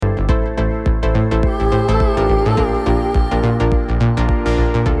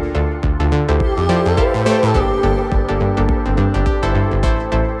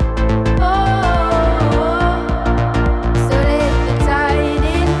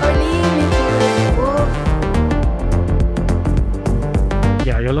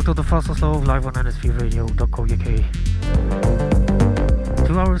You're looked at the FastOsloW live on nspradio.co.uk.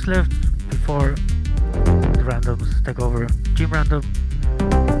 2 hours left before the randoms take over. Gym random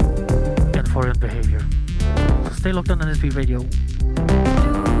and foreign behavior. So stay locked on NSP Radio.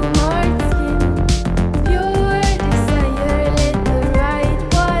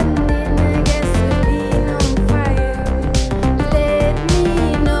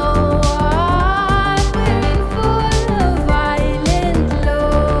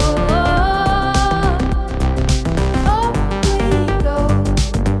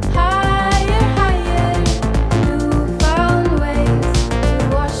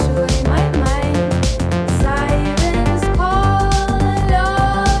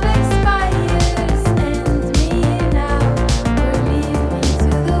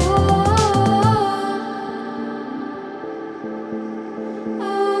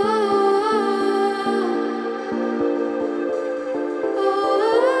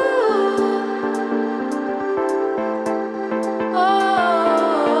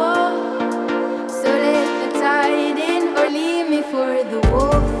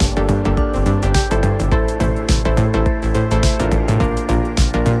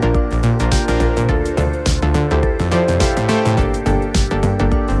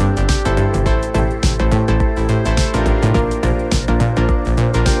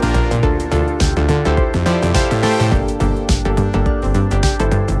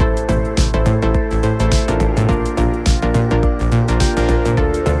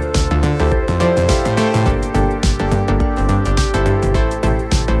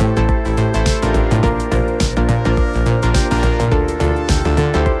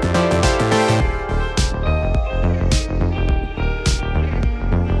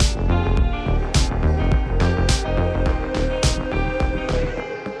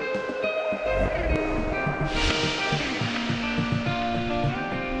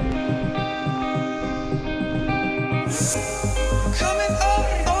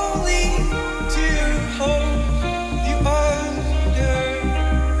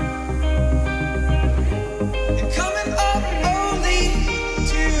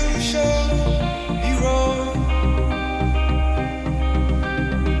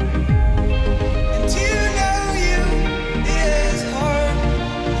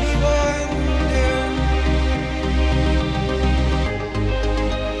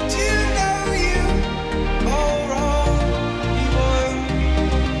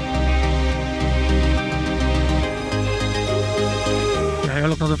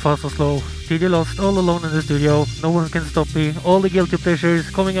 FastOsloW. DJ Lost all alone in the studio. No one can stop me. All the guilty pleasures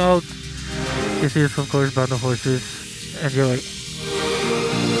coming out. This is of course Band of Horses. Enjoy.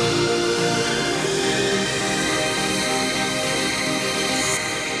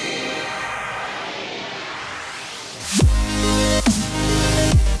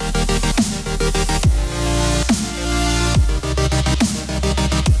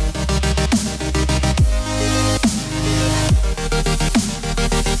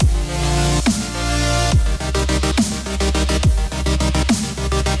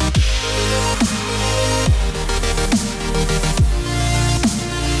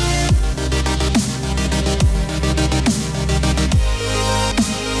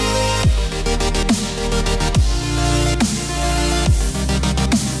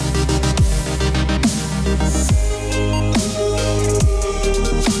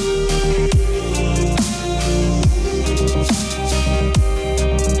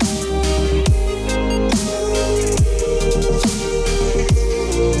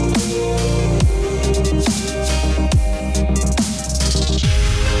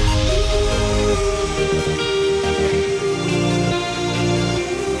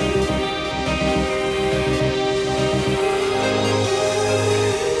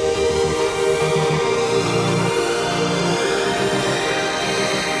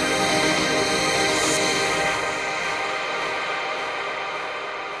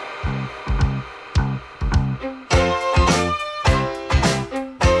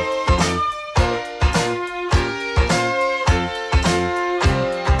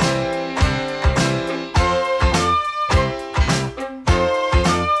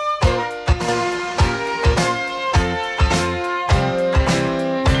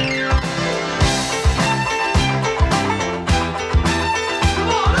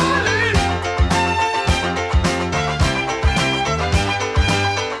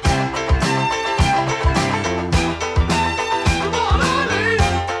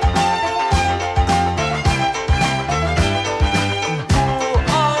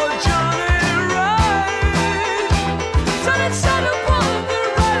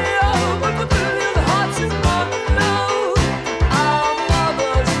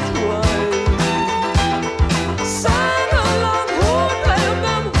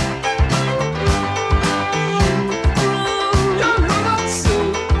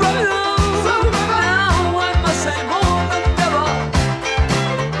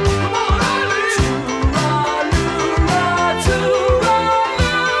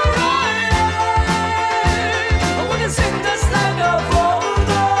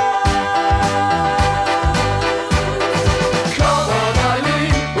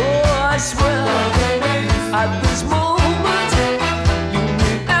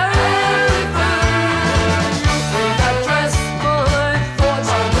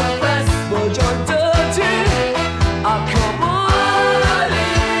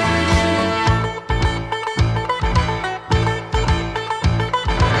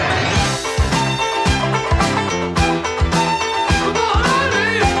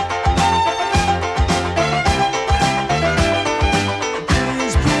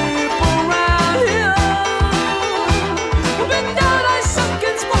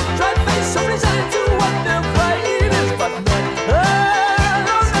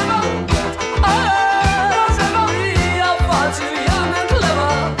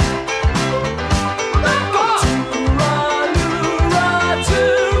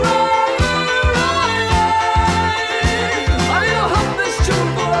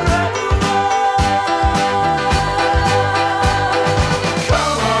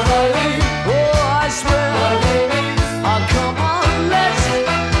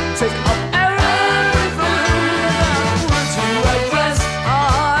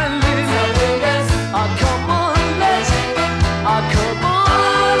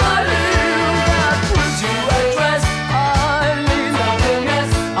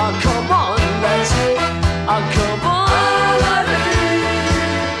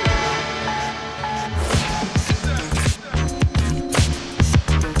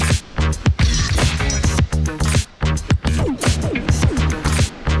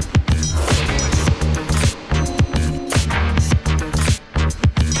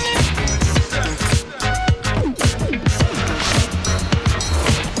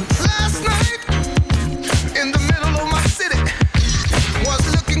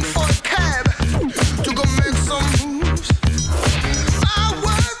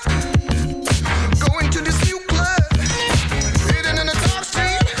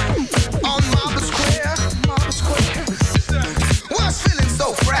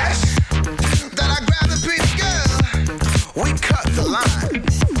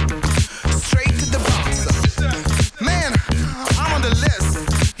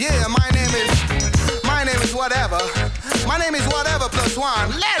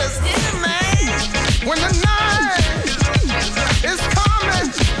 Swan, let us in, man. When the night is coming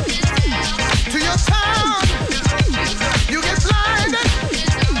to your town, you get blinded,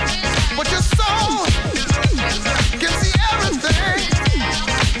 but your soul can see everything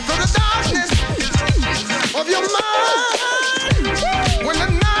through the darkness of your mind. When the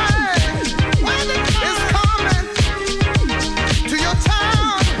night is coming to your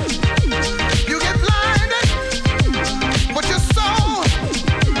town, you get blinded, but your soul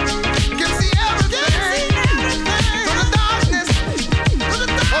can see everything through the darkness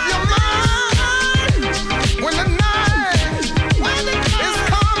of your mind. When the night is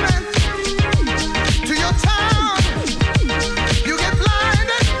coming to your town, you get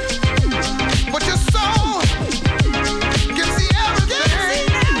blinded, but your soul can see everything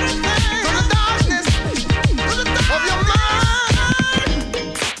through the darkness of your mind.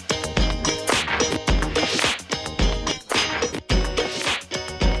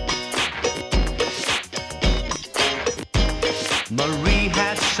 Marie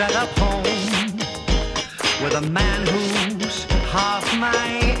had set up home with a man who's half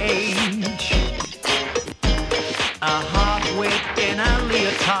my age. A half-wit in a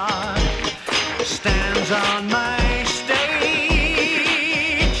leotard stands on my stage.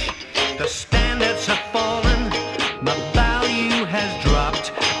 The standards have fallen, my value has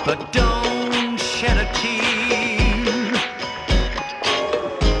dropped, but don't shed a tear.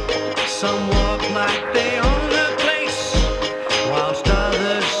 Some walk like they own the place, whilst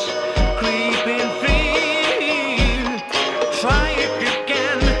others creep in fear. Try if you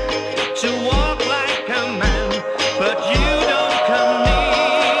can to walk like a man, but you don't come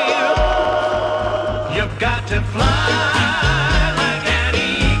near. You've got to fly.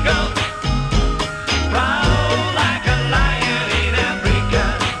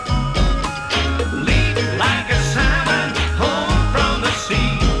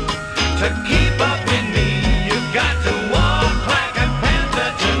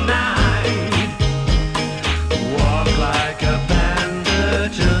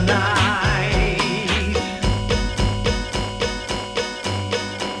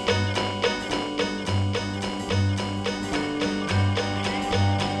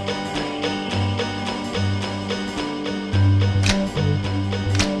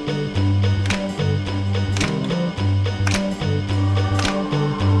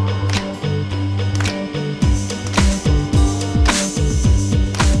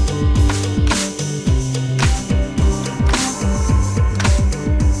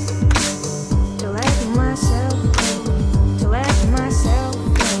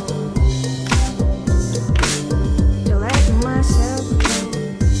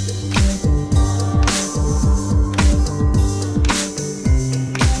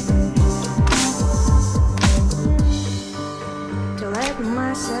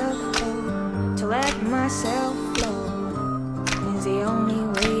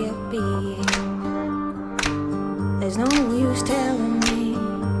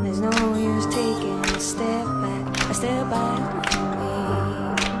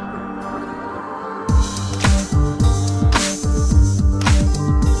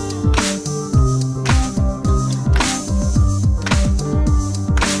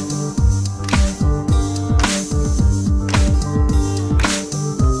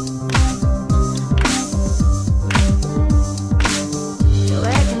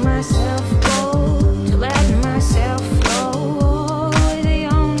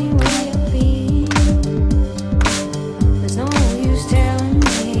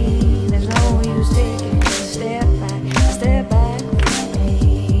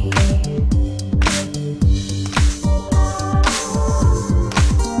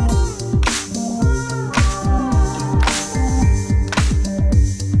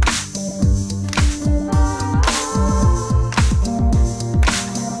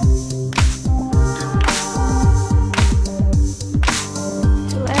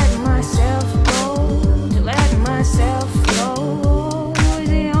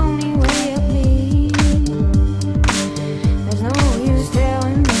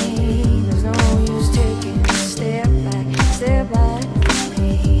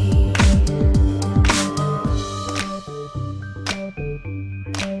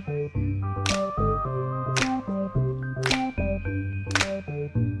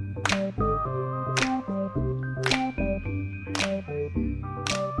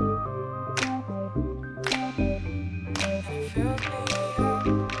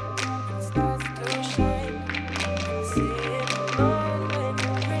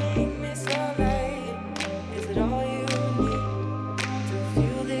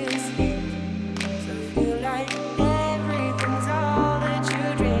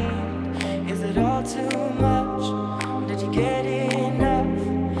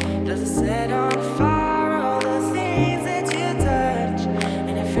 Set on fire all the things that you touch,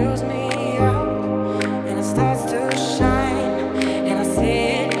 and it fills me up, and it starts to shine, and I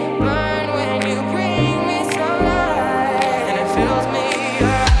see it burn when you bring me some light, and it fills me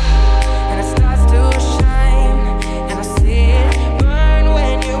up, and it starts to shine, and I see it burn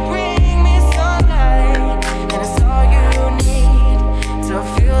when you bring me some light, and it's all you need to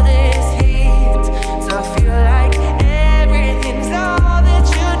feel this heat, to feel like everything's all that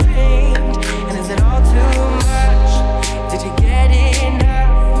you dreamed,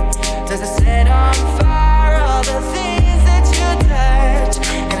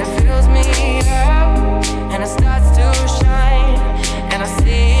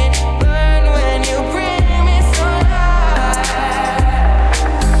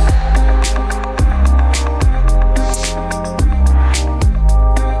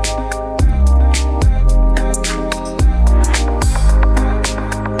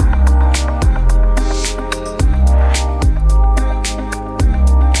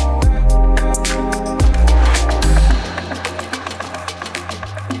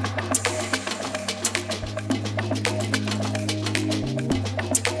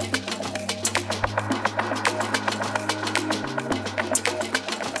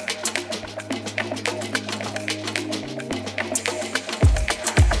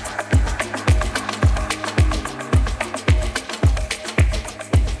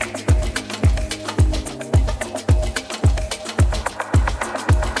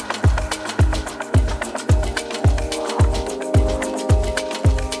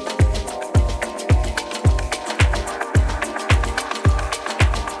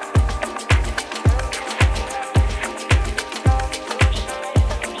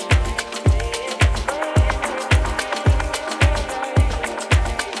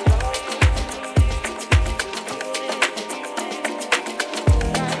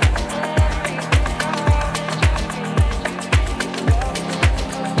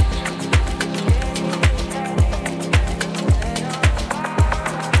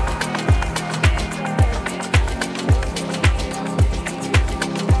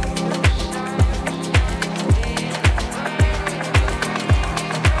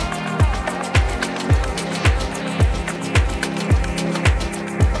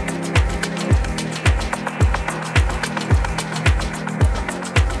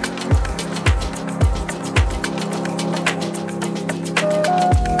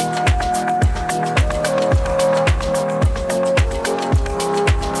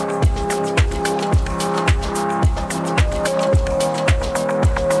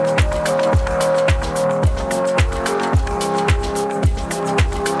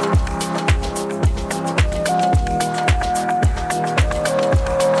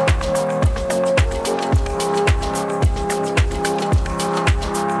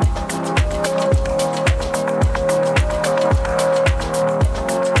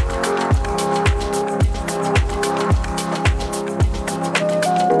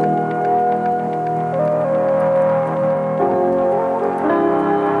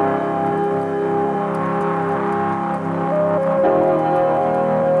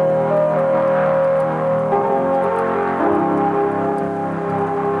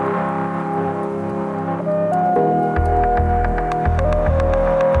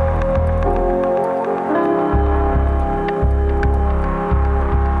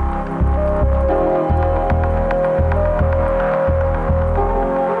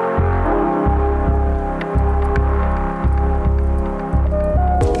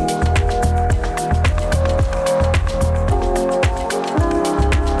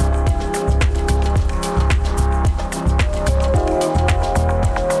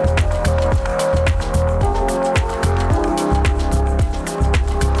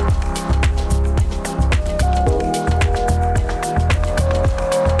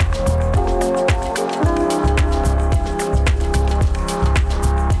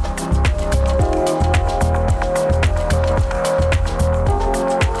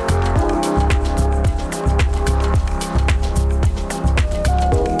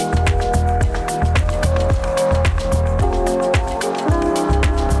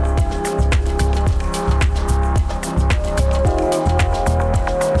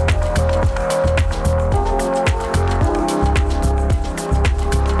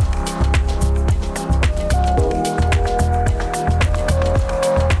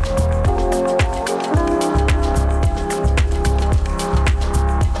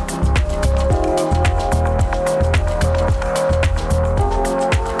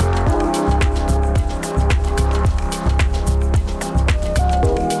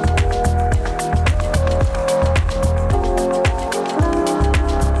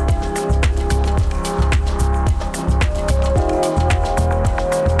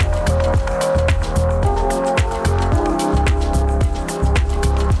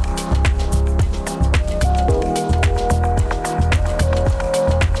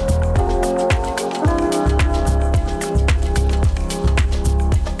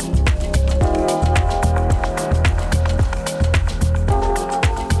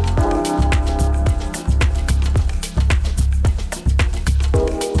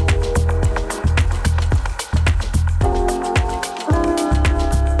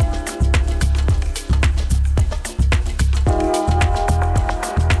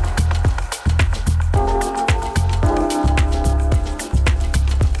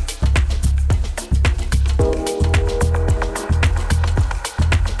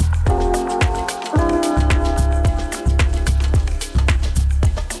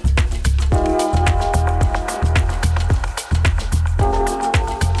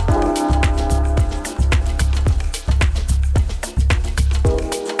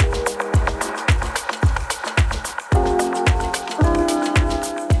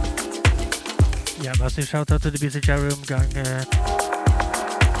 massive shout out to the busy chat room gang.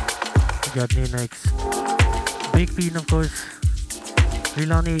 We got Ninex, Big Bean of course,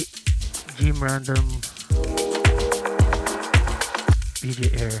 Rilani, Jim Random,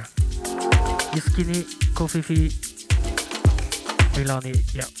 BJ Air, Iskini, Kofifi, Rilani,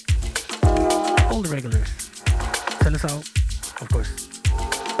 yeah. All the regulars. Sell us out, of course.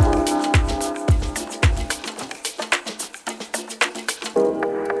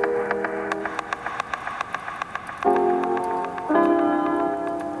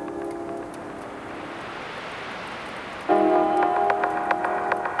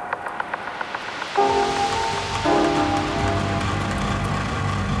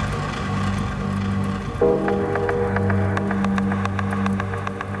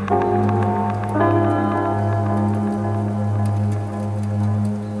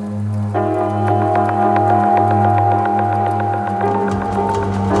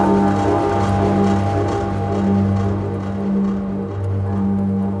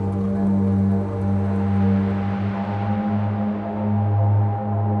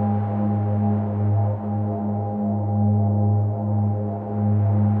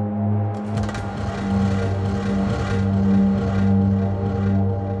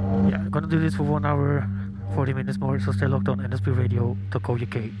 Do this for 1 hour, 40 minutes more, so stay locked on NSP Radio, Toko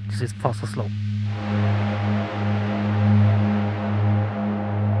UK. This is Fast or Slow.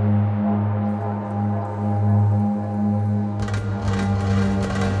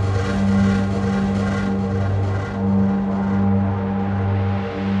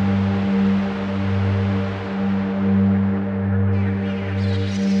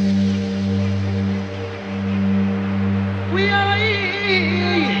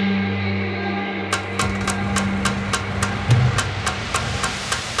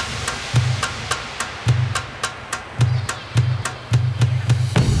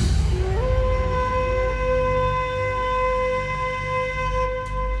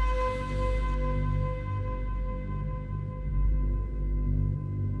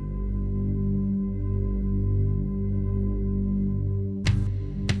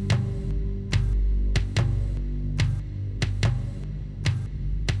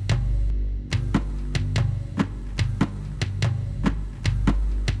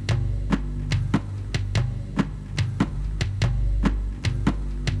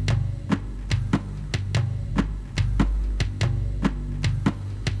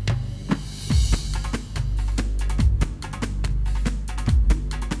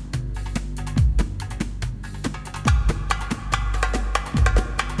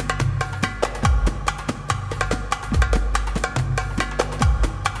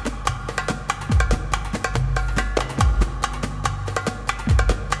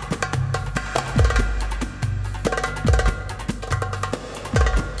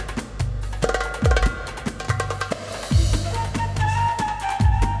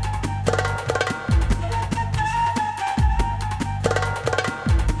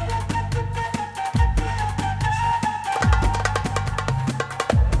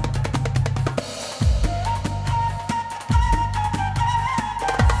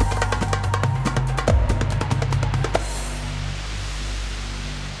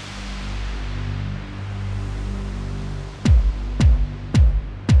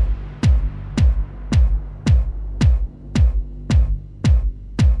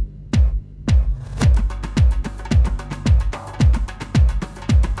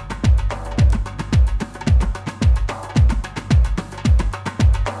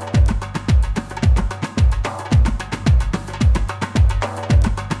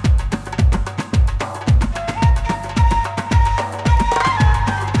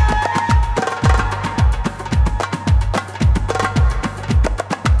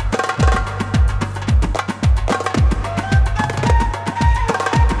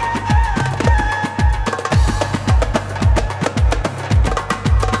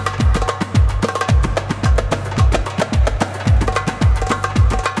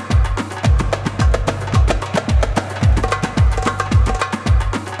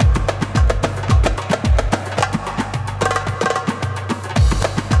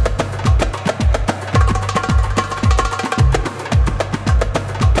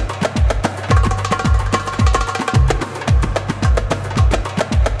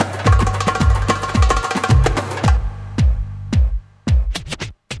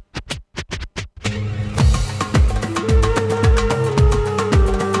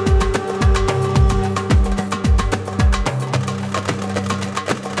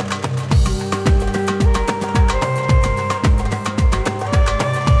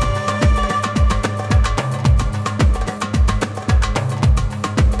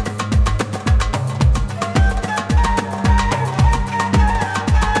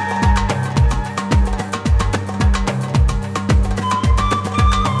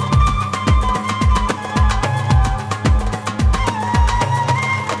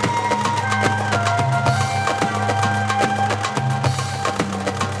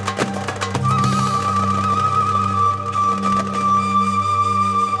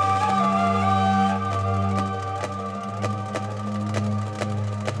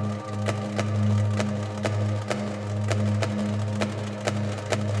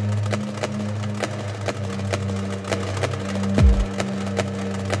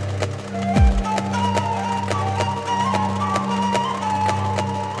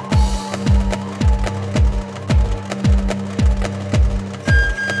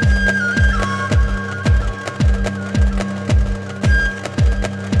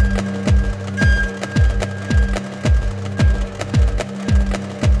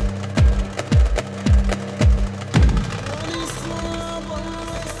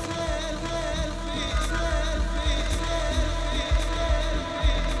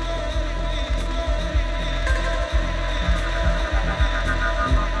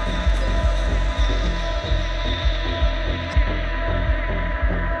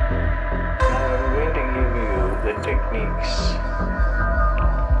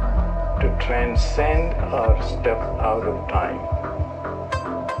 transcend or step out of time.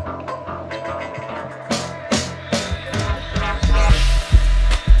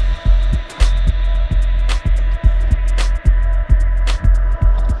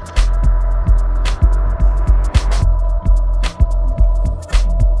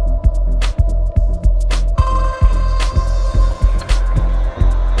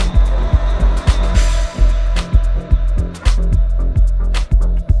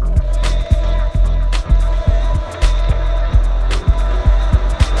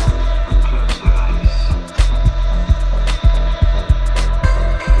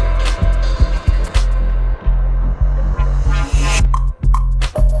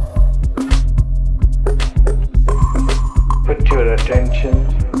 Put your attention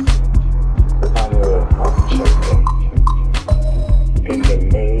on your heart chakra in the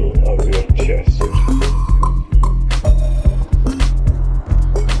middle of your chest.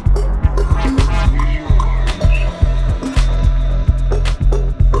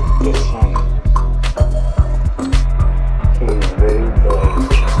 The sun is very bright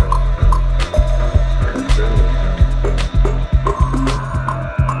and brilliant.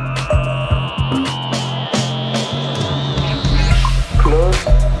 Close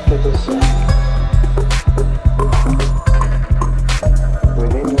to the sun,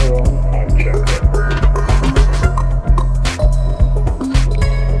 within your own heart chakra,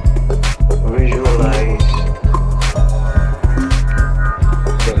 visualize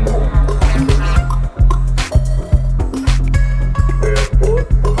the moon, where both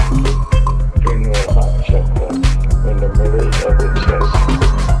in your heart chakra, in the middle of the chest.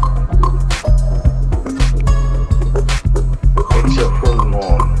 It's a full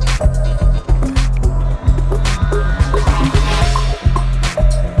moon.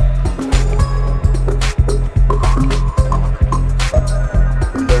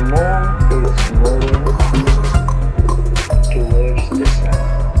 The moon is moving towards the sun.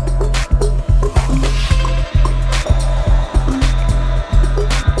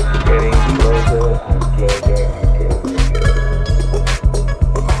 Getting closer and closer and closer.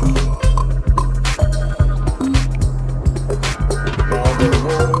 Now the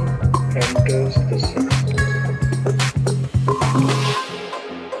moon enters the sun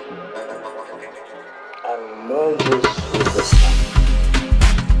and merges with the sun.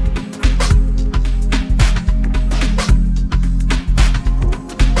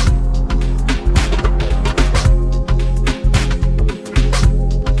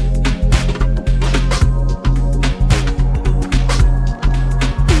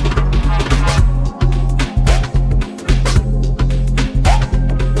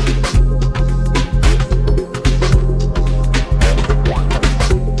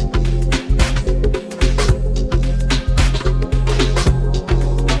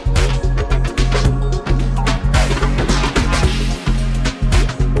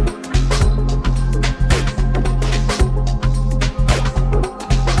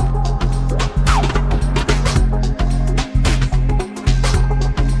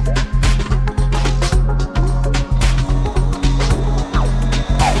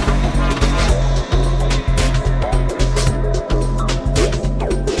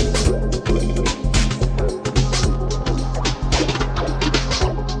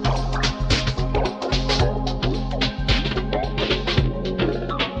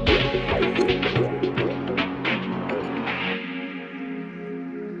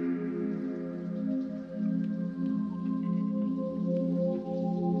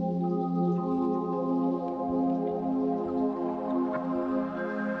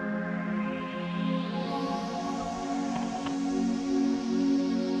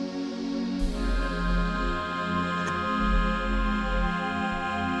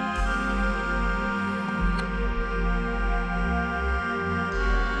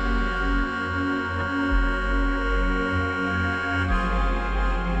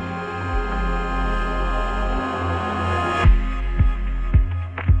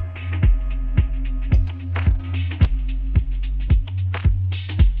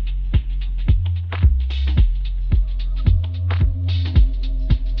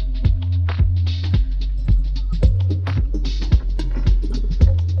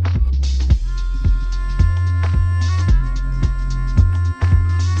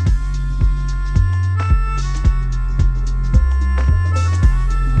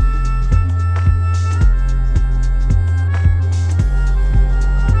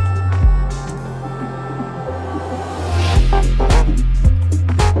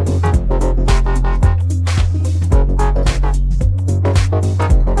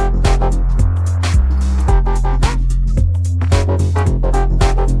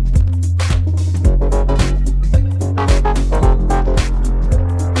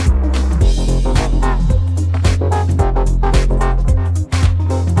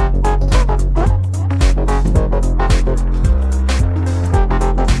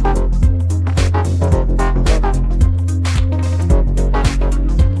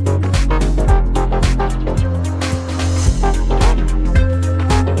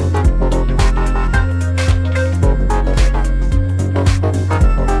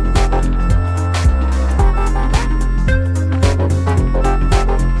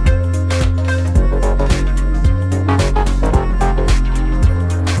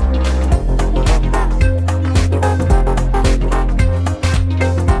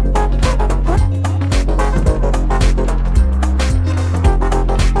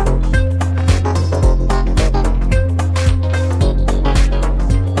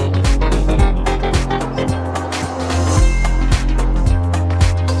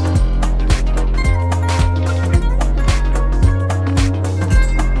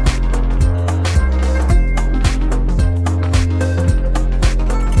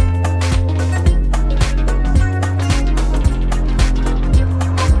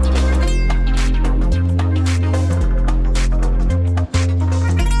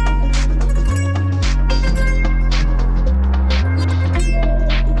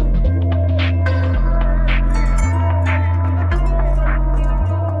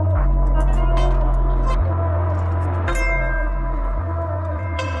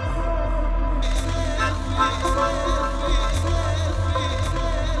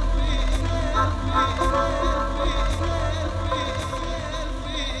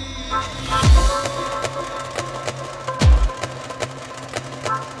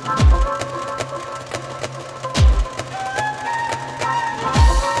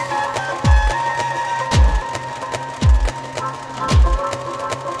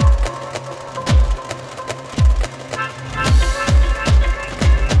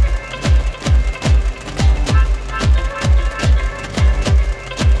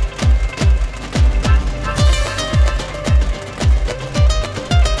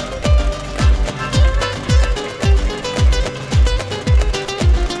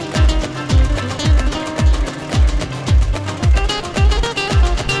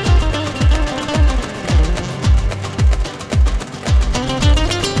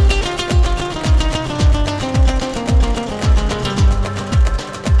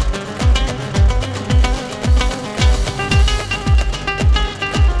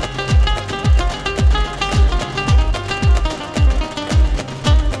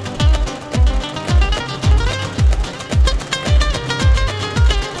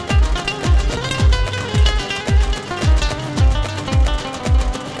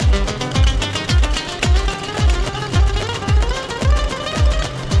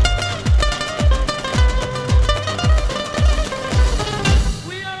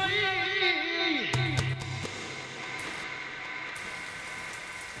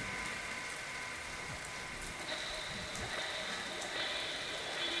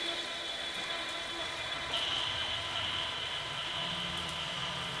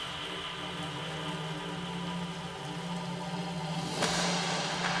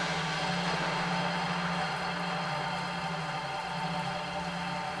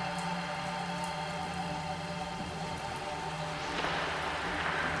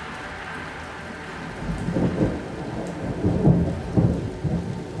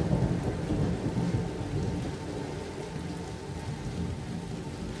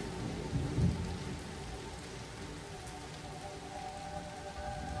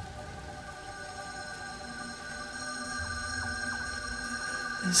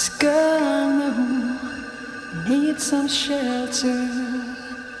 This girl I know needs some shelter,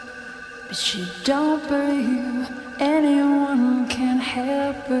 but she don't believe anyone can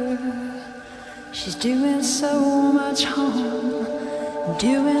help her. She's doing so much harm,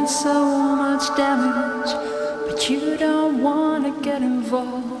 doing so much damage, but you don't want to get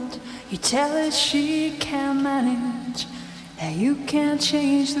involved. You tell her she can't manage, that you can't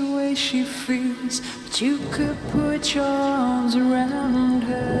change the way she feels, but you could put your arms around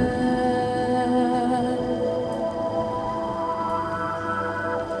her.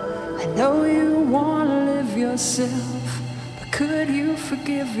 I know you want to live yourself, but could you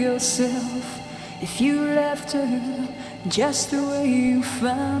forgive yourself if you left her just the way you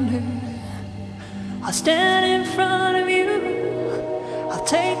found her? I'll stand in front of you, I'll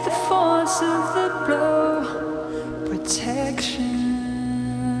take the force of the blow, protection.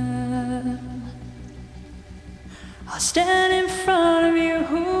 I'll stand in front of you,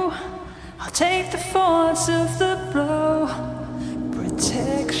 I'll take the force of the blow,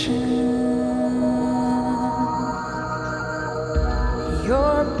 protection.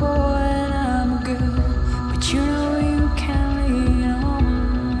 You're a boy and I'm a girl, but you know you can lean on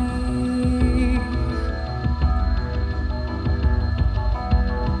me.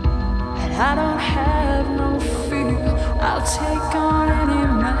 And I don't have no fear, I'll take on any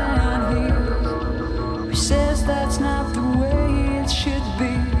man here who says that's not the way it should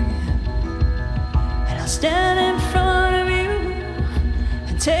be. And I'll stand in front of you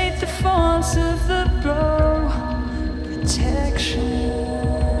and take the force of the blow, protection.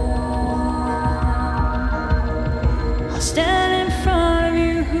 I'll stand in front of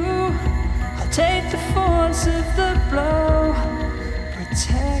you, I'll take the force of the blow,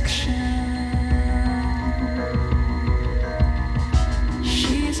 protection.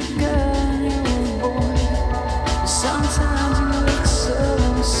 She's a girl, you're a boy, but sometimes you look so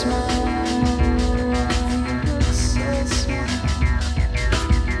small. You look so small.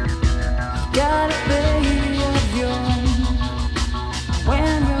 You got a baby of your own.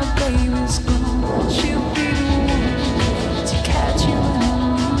 When your baby's gone, she'll be the one to catch you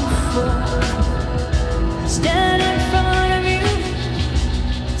when you fall. Stand in front of you,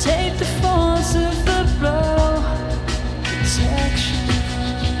 take the force of the blow, protection.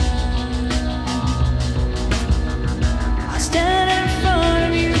 I stand in front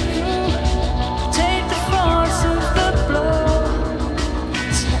of you, take the force of the blow,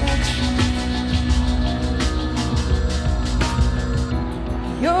 protection.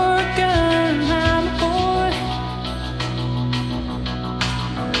 You're a girl and I'm a boy.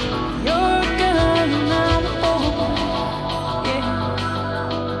 You're a girl and I'm a boy. Yeah.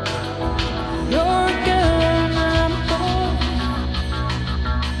 You're a girl and I'm a boy.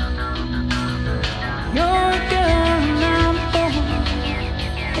 You're a girl and I'm a boy.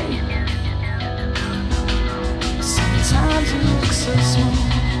 Hey. Sometimes you look so small,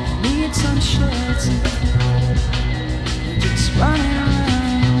 need some shelter. Just running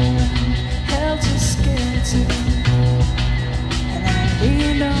around, helter skelter. And I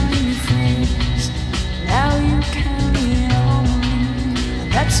leaned on you friends, now you can lean on me. And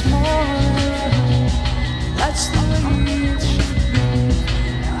that's more than love, that's the way it should be.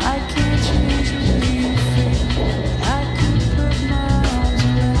 Now I can't change the way you feel, but I could put my arms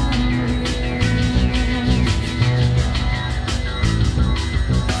around you.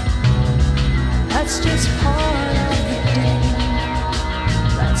 That's just part of the day,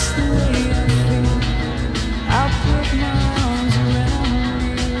 that's the way I feel. I'll put my arms around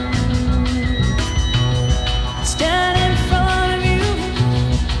you. Stand in front of you,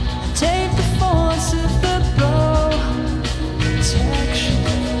 take the force of the blow,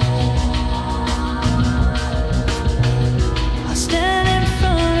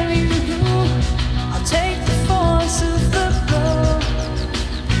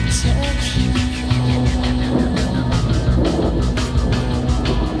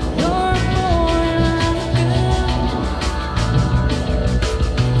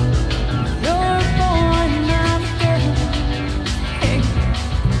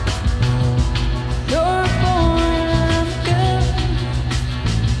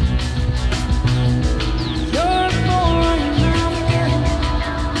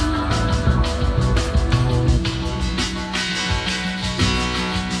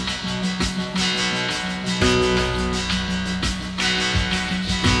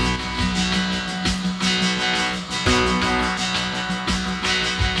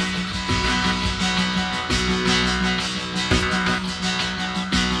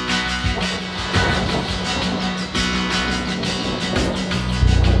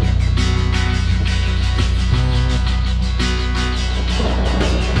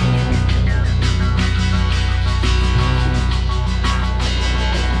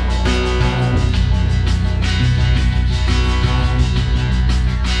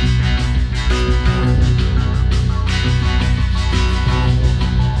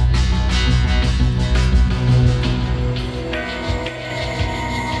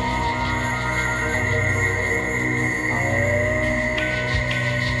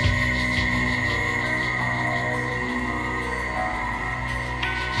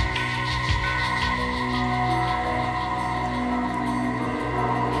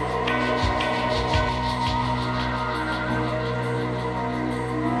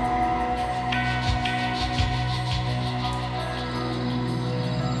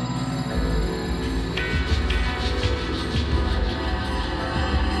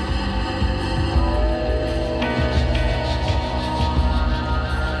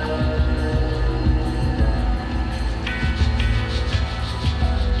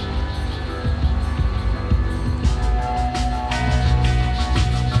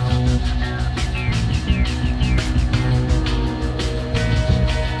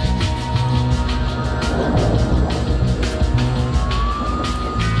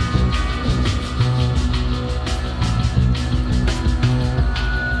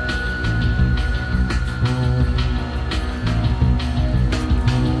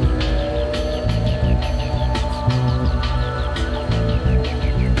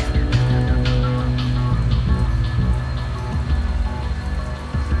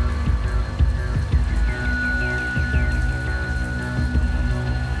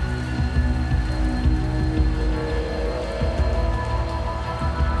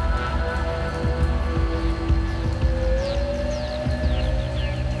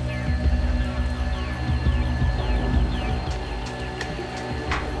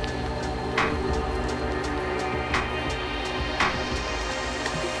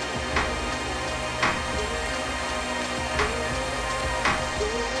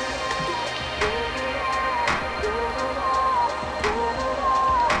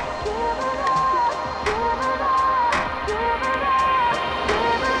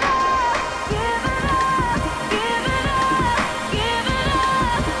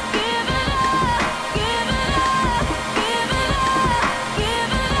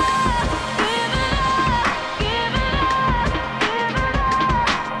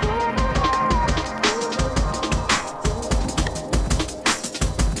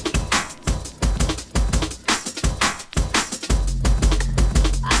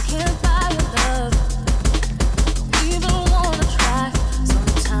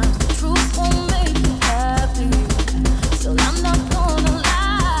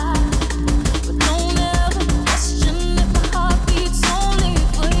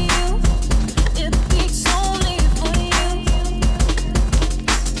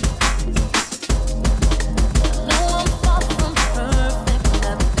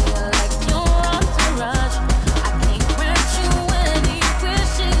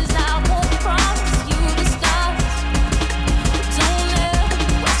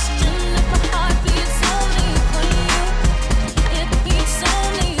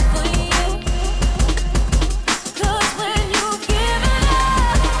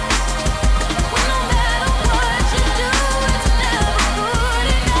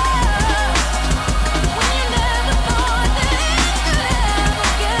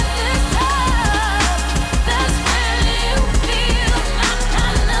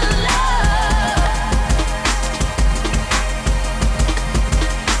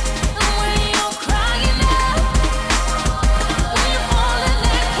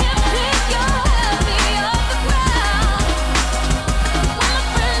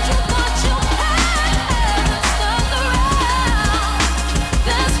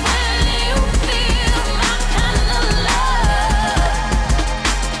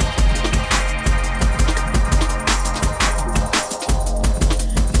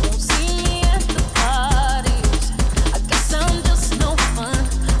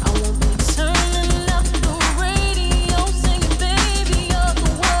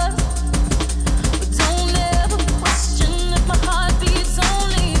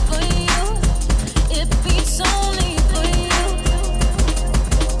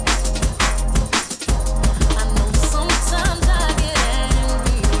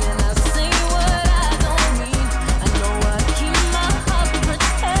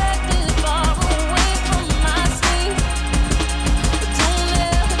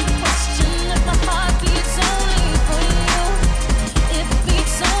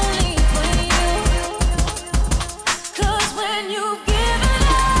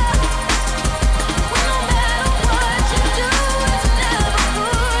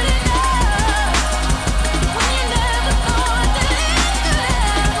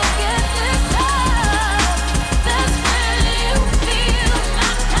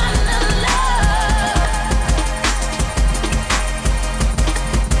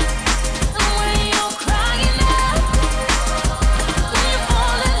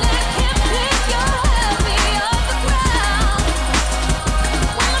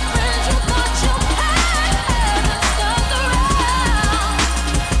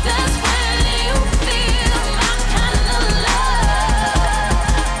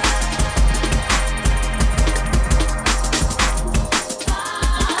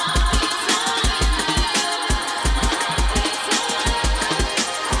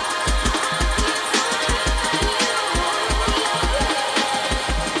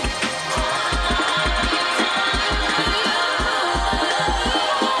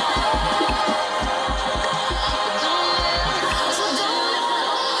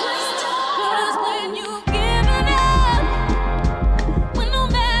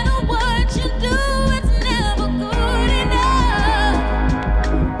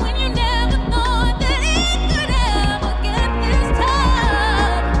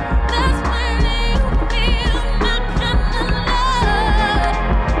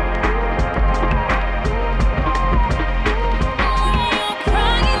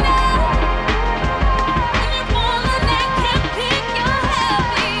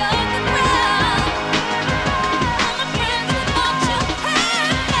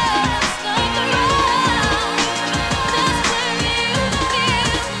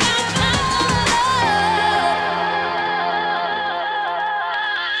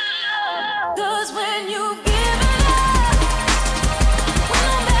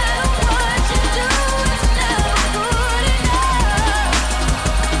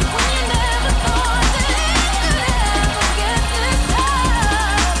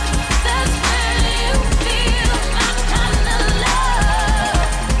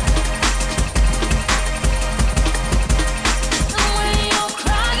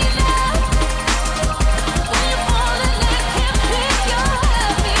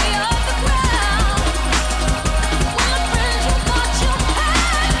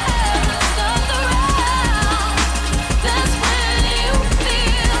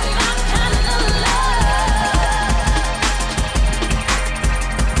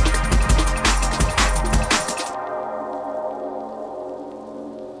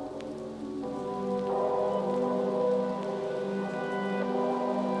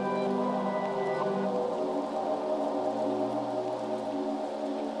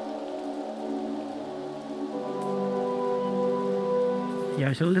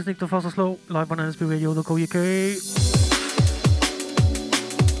 Yeah, so listening to FastOsloW live on nsbradio.co.uk.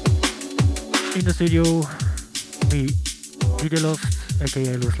 In the studio, me, DJ Lost,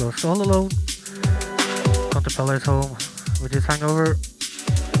 aka Lost, all alone. Contempla is home with his hangover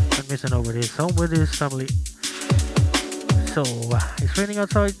and missing over his home with his family. So it's raining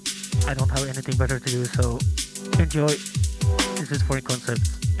outside. I don't have anything better to do, so enjoy. This is Foreign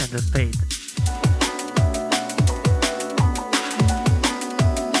Concepts and The Spade.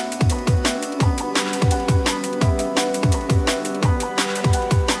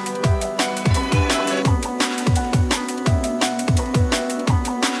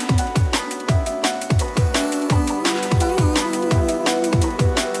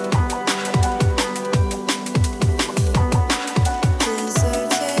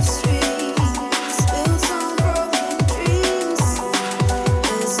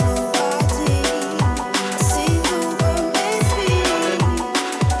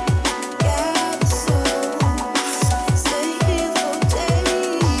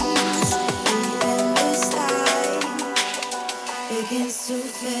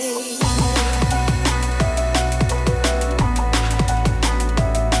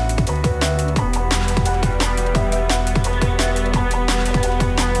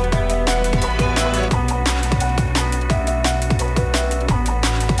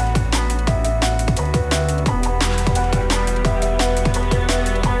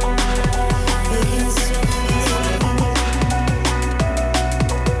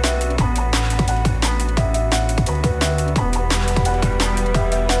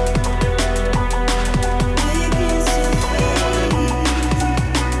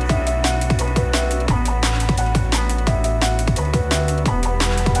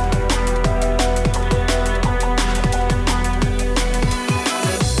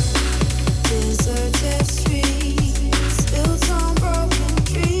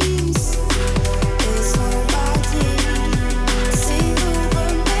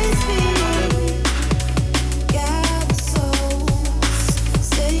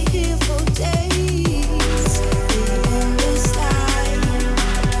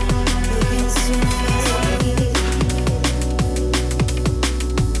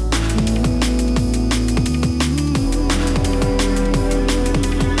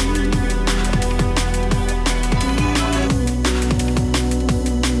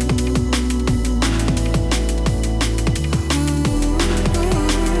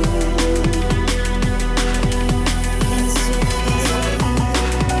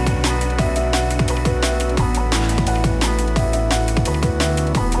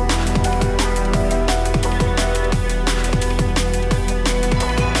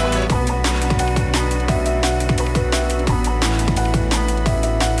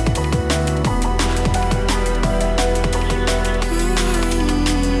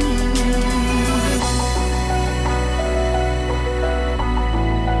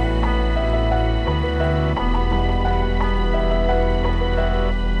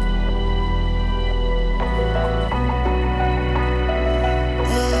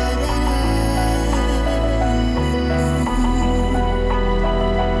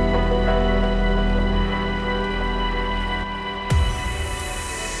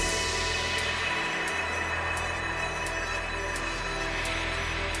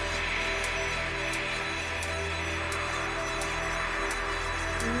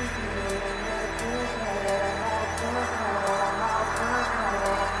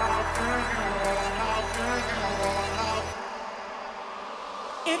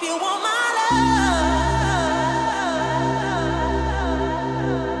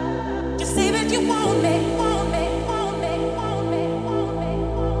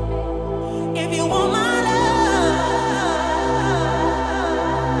 If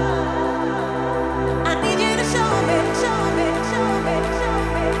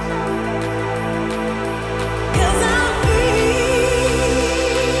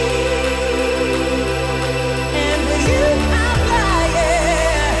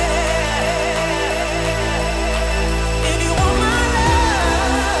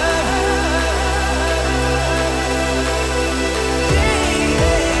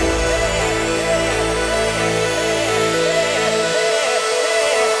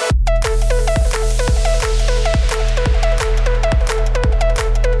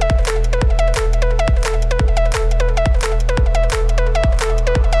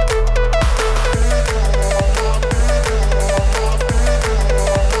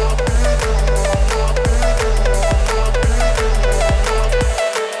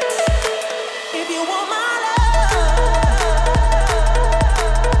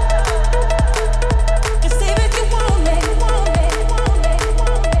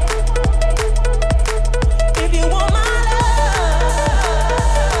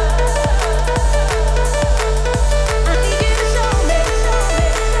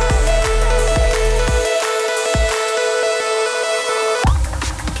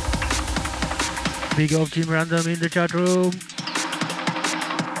Big up Jim Random in the chat room.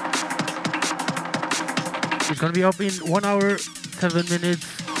 It's gonna be up in 1 hour, 7 minutes.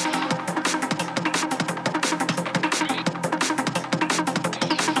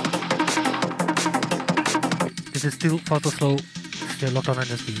 This is still FastOsloW, still locked on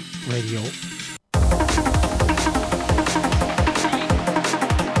NSB Radio.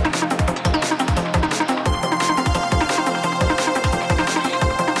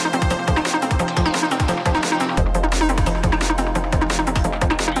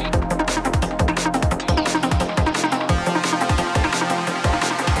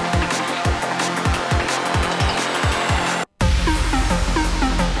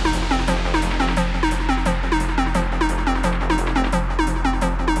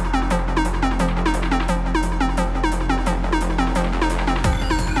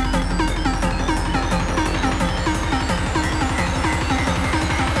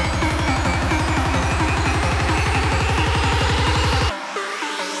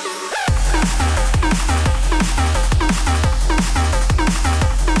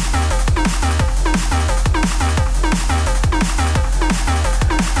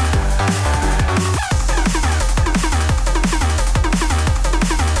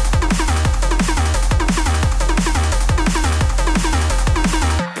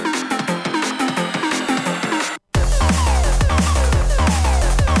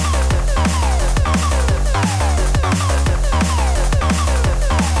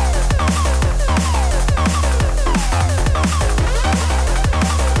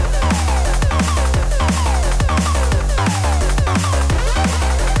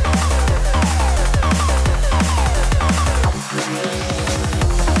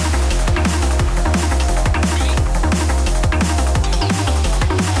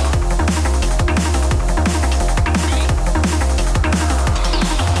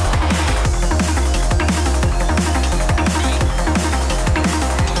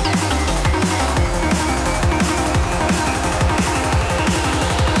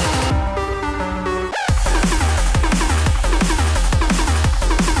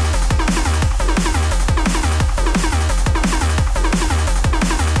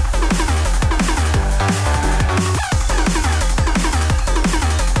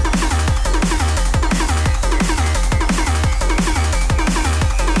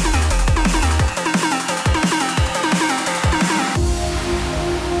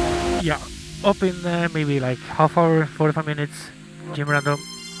 Up in maybe like half hour, 45 minutes. Jim Random.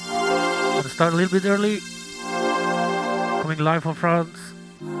 Gonna start a little bit early. Coming live from France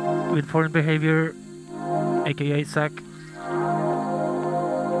with Foreign Behavior, aka Sack.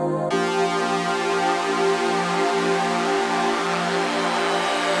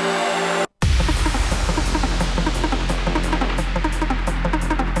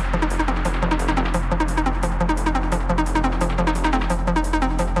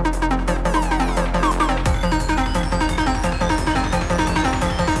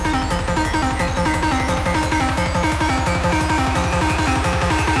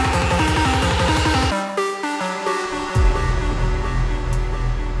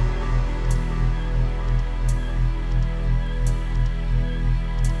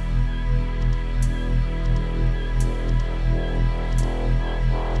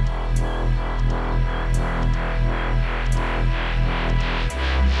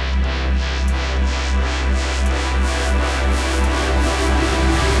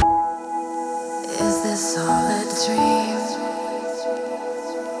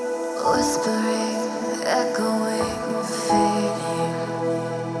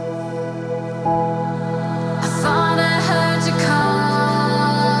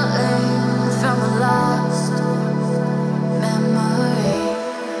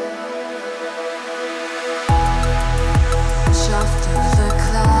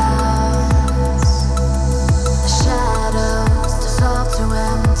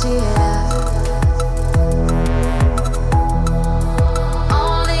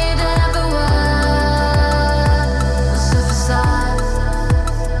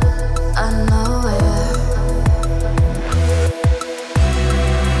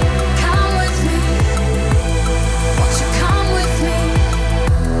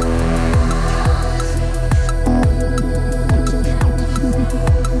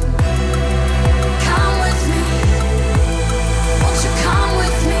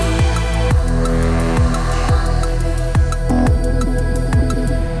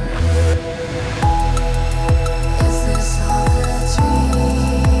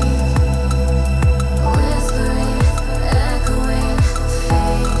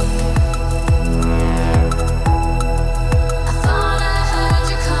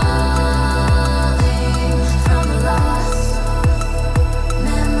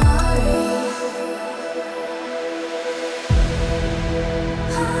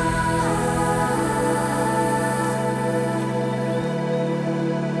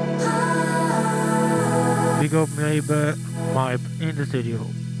 Big up Maib in the studio.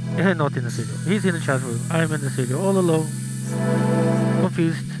 Yeah, not in the studio. He's in the chat room. I'm in the studio all alone.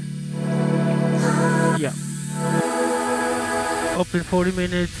 Confused. Yeah. Up in 40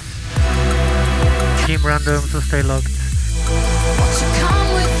 minutes. Team random, so stay locked.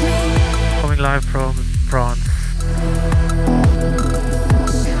 Coming live from France.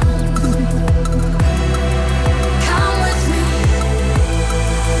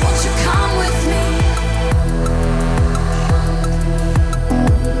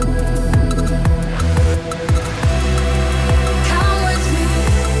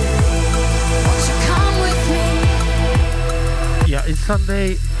 Yeah, it's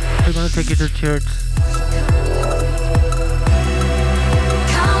Sunday. We're gonna take you to church.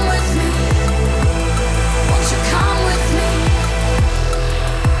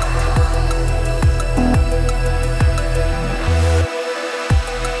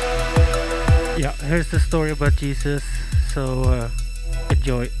 Yeah, here's the story about Jesus. So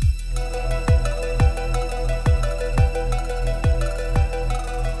enjoy.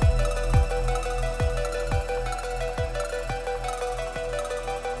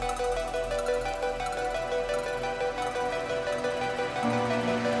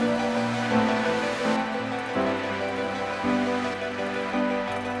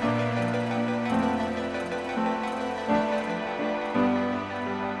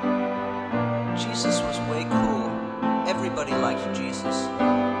 Jesus was way cool. Everybody liked Jesus.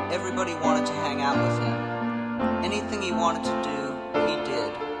 Everybody wanted to hang out with him. Anything he wanted to do, he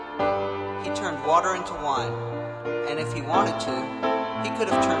did. He turned water into wine, and if he wanted to, he could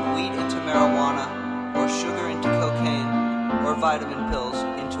have turned weed into marijuana, or sugar into cocaine, or vitamin pills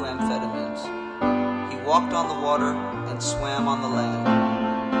into amphetamines. He walked on the water and swam on the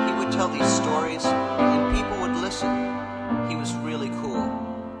land. He would tell these stories, and people would listen. He was really cool.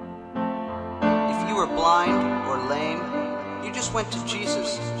 If you were blind or lame, you just went to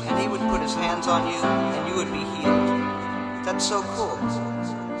Jesus, and he would put his hands on you, and you would be healed. That's so cool.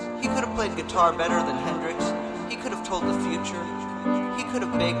 He could have played guitar better than Hendrix. He could have told the future. He could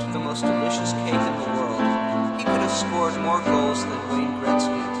have baked the most delicious cake in the world. He could have scored more goals than Wayne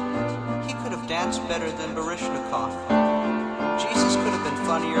Gretzky. He could have danced better than Baryshnikov. Jesus could have been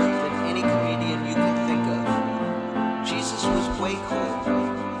funnier than any comedian you could think of. Jesus was way cool.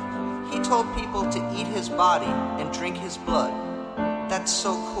 He told people to eat his body and drink his blood. That's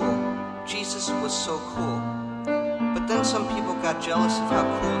so cool. Jesus was so cool. But then some people got jealous of how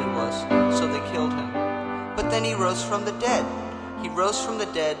cool he was, so they killed him. But then he rose from the dead. He rose from the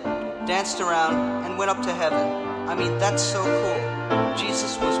dead, danced around, and went up to heaven. I mean, that's so cool.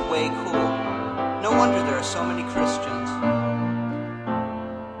 Jesus was way cool. No wonder there are so many Christians.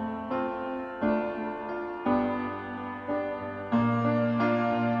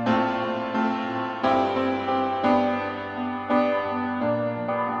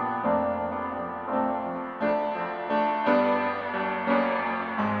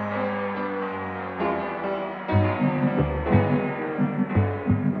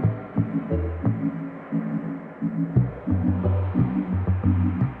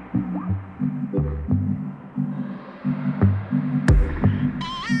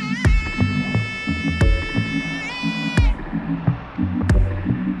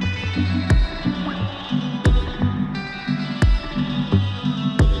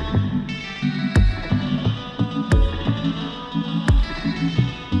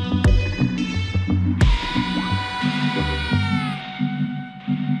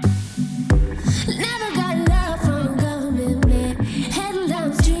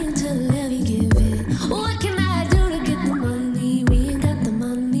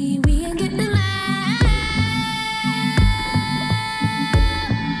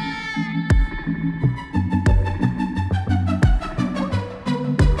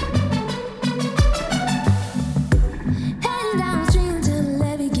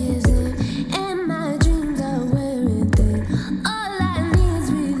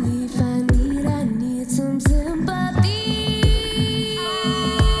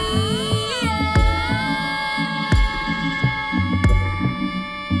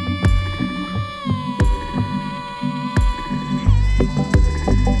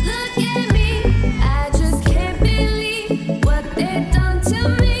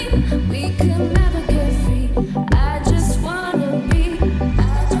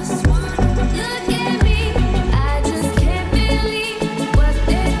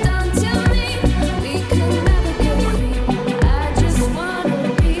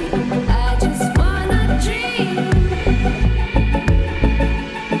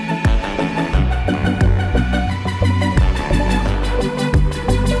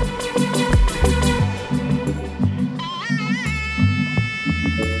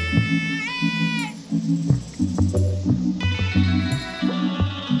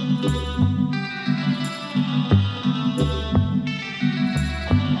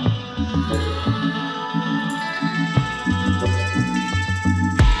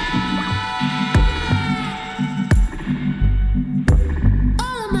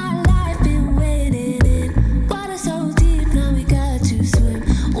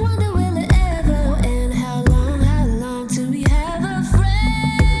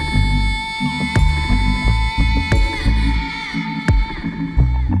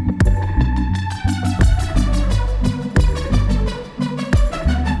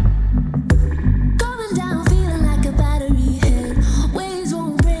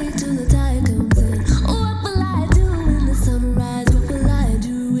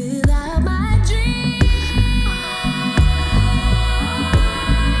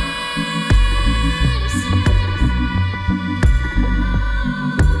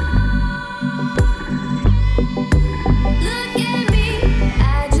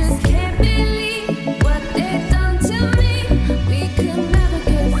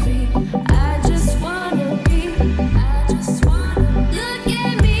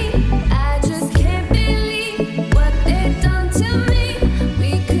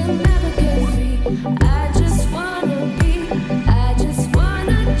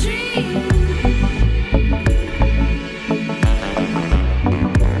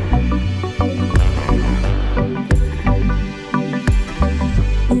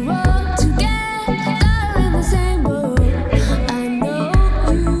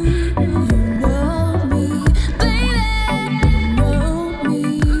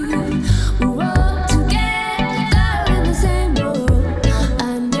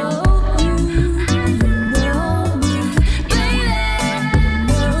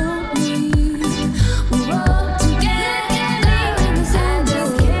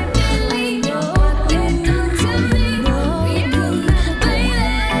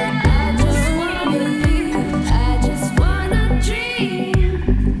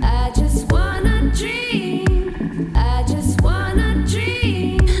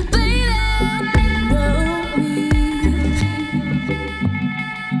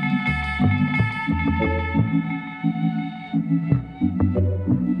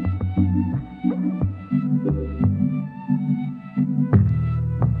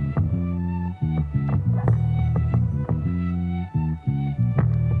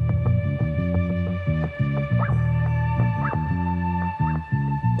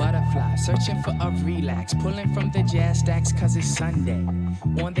 Searching for a relax, pulling from the jazz stacks cause it's Sunday.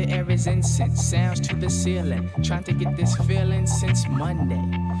 On the air is incense, sounds to the ceiling. Trying to get this feeling since Monday.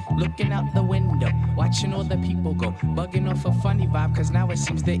 Looking out the window, watching all the people go. Bugging off a funny vibe cause now it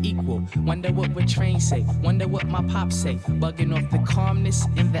seems they're equal. Wonder what would train say, wonder what my pop say. Bugging off the calmness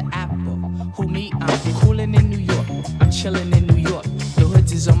in the apple. Who me? I'm coolin' in New York, I'm chillin' in New York. The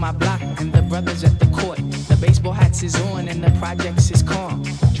hoods is on my block and the brothers at the court. The baseball hats is on and the projects is calm.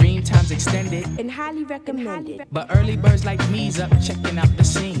 Dream times extended and highly recommended. But early birds like me's up checking out the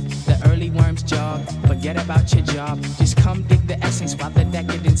scene. The early worms jog, forget about your job. Just come dig the essence while the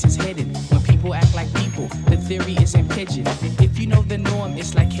decadence is hidden. When people act like people, the theory isn't pigeon. If you know the norm,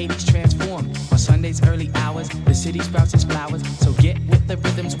 it's like Hades transformed. On Sunday's early hours, the city sprouts its flowers. So get with the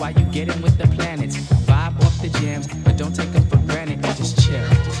rhythms while you get in with the planets. Vibe off the jams, but don't take them for granted. Just chill,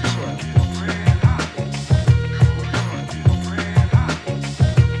 just chill.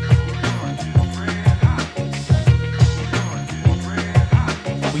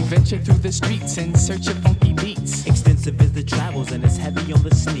 Venture through the streets in search of funky beats. Extensive is the travels and it's heavy on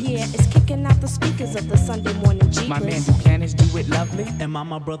the sneaks. Yeah, it's kicking out the speakers of the Sunday morning Jeepers. My man Buchanan's do it lovely. And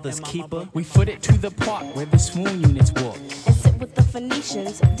my brother's keeper. We foot it to the park where the swoon units walk. And sit with the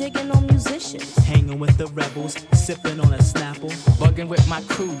Phoenicians, digging on musicians. Hanging with the rebels, sipping on a Snapple. Bugging with my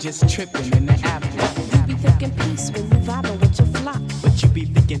crew, just tripping in the apple. You be thinking peace when you vibing with your flock. But you be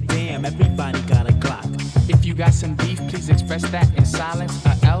thinking, damn, everybody got a Glock. If you got some beef, please express that in silence,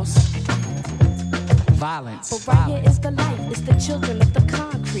 or else violence. But right here is the life, it's the children of the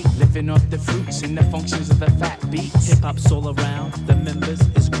concrete. Living off the fruits and the functions of the fat beats. Hip-hop's all around, the members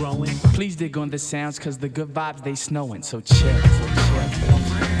is growing. Please dig on the sounds, cause the good vibes, they snowing, so chill.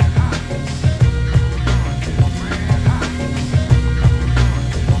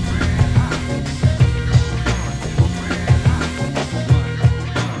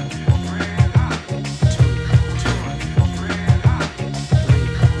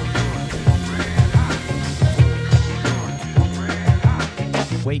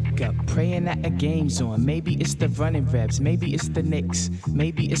 Wake up, praying that a game's on. Maybe it's the running Rebs, maybe it's the Knicks.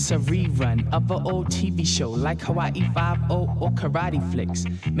 Maybe it's a rerun of an old TV show like Hawaii 5-0 or Karate Flicks.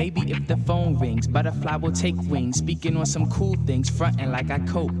 Maybe if the phone rings, butterfly will take wings. Speaking on some cool things, fronting like I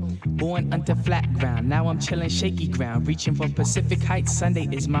cope. Born under flat ground, now I'm chilling shaky ground. Reaching for Pacific Heights, Sunday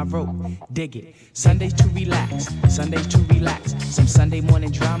is my rope. Dig it, Sundays to relax, Sundays to relax. Some Sunday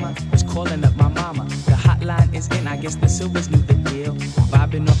morning drama is calling up my mama. The hotline is in, I guess the Silvers knew the deal.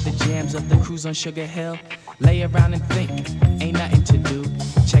 Vibing off the jams of the cruise on Sugar Hill. Lay around and think, ain't nothing to do.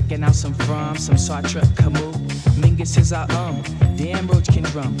 Checking out some From, some Sartre, Camus. Mingus is our damn Roach can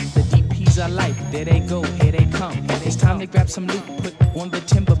drum. The DPs are life, there they go, here they come. It's time to grab some loot, put on the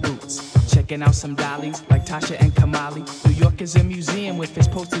timber boots. Checking out some dollies like Tasha and Kamali. New York is a museum with its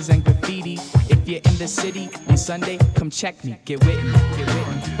posters and graffiti. If you're in the city on Sunday, come check me, get with me, get with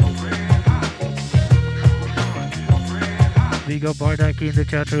me. Big up Bardaki in the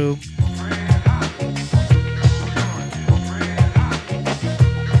chat room.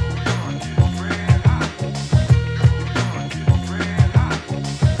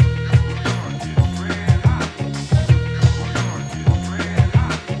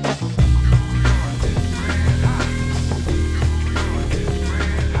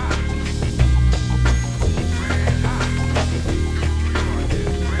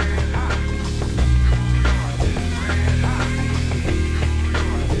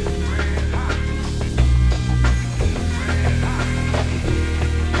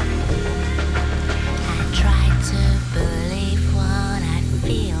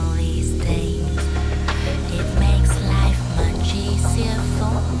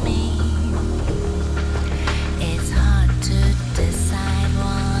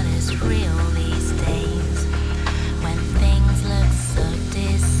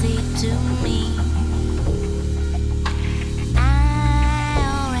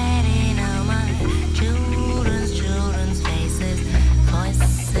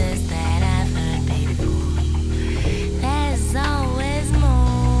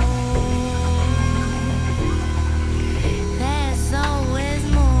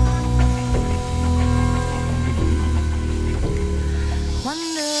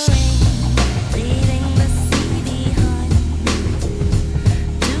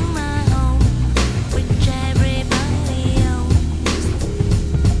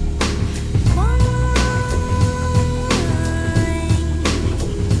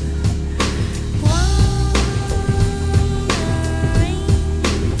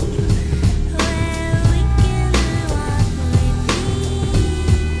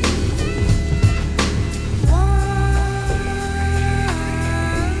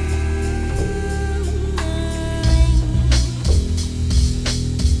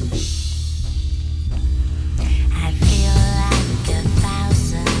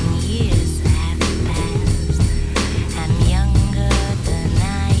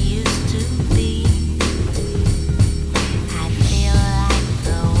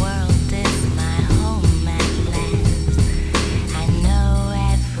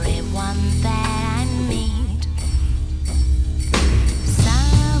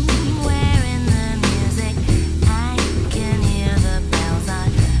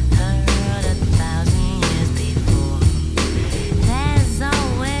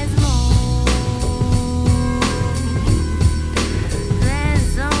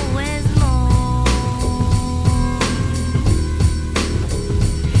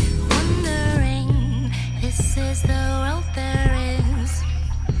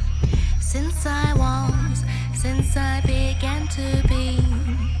 as I was since I began to be.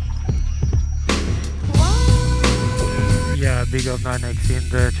 Yeah, big up 9X in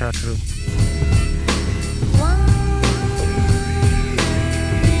the chat room.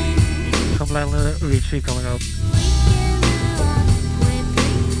 Some Lionel Richie coming up.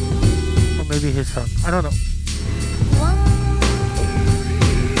 Or maybe his son. I don't know.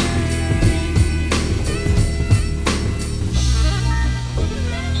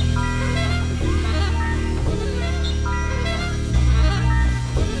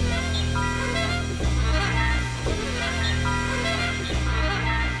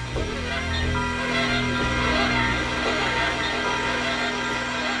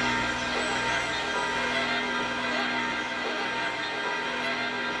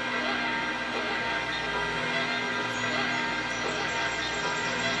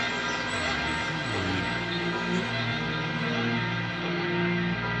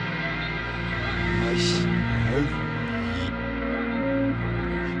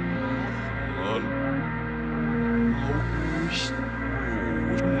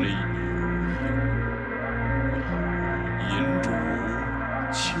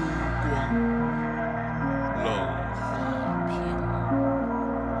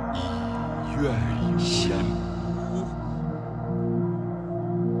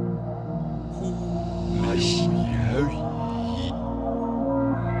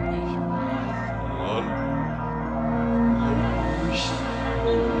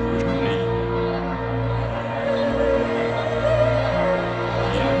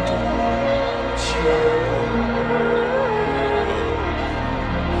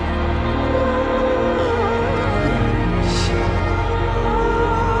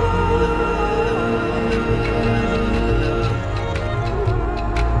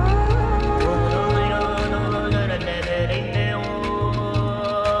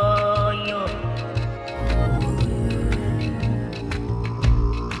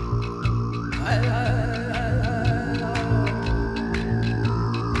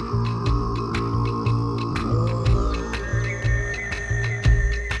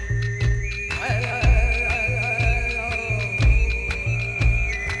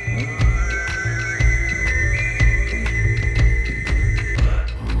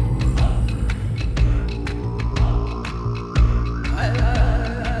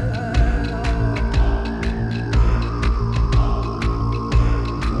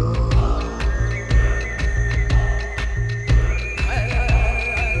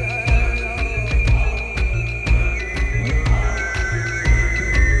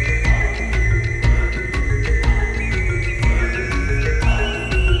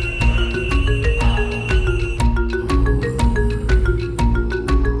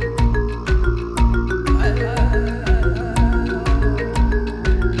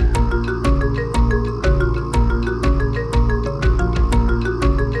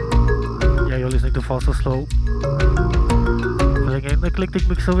 FastOsloW. Playing an eclectic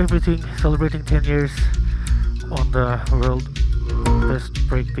mix of everything, celebrating 10 years on the world best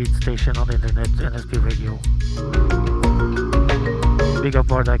breakbeat station on the internet, NSP Radio. Big up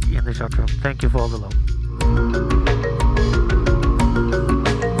Bardak in the chat room. Thank you for all the love.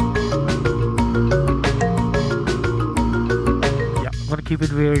 Yeah, I'm gonna keep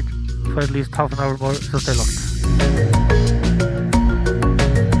it weird for at least half an hour more, so stay locked.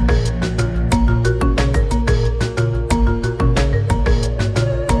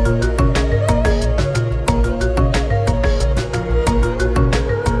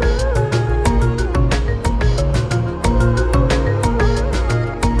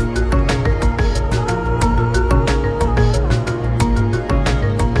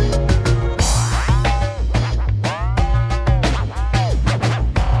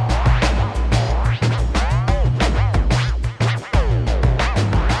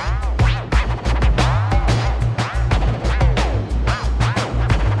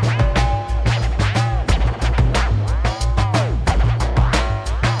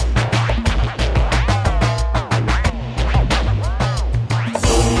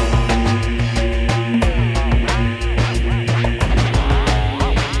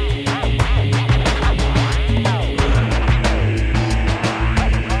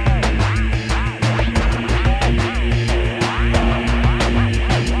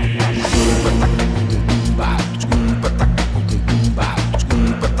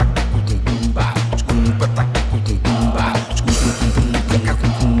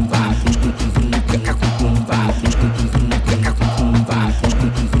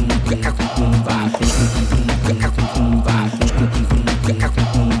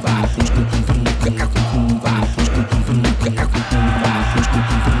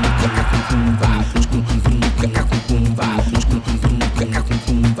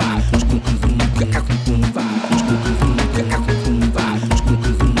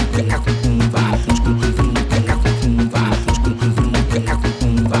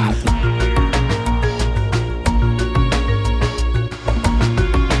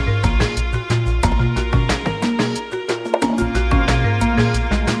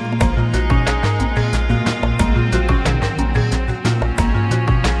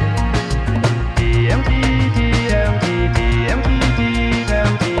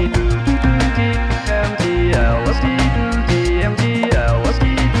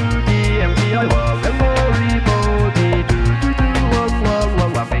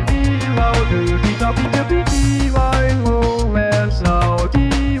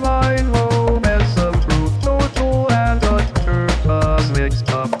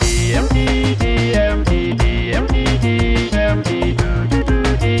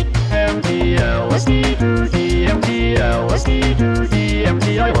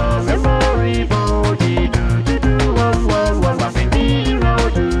 MCI one memory body. Do 111 zero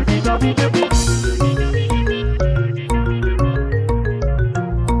do the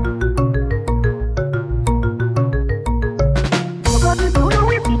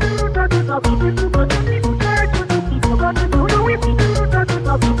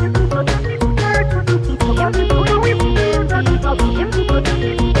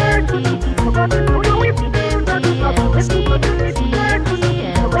Let's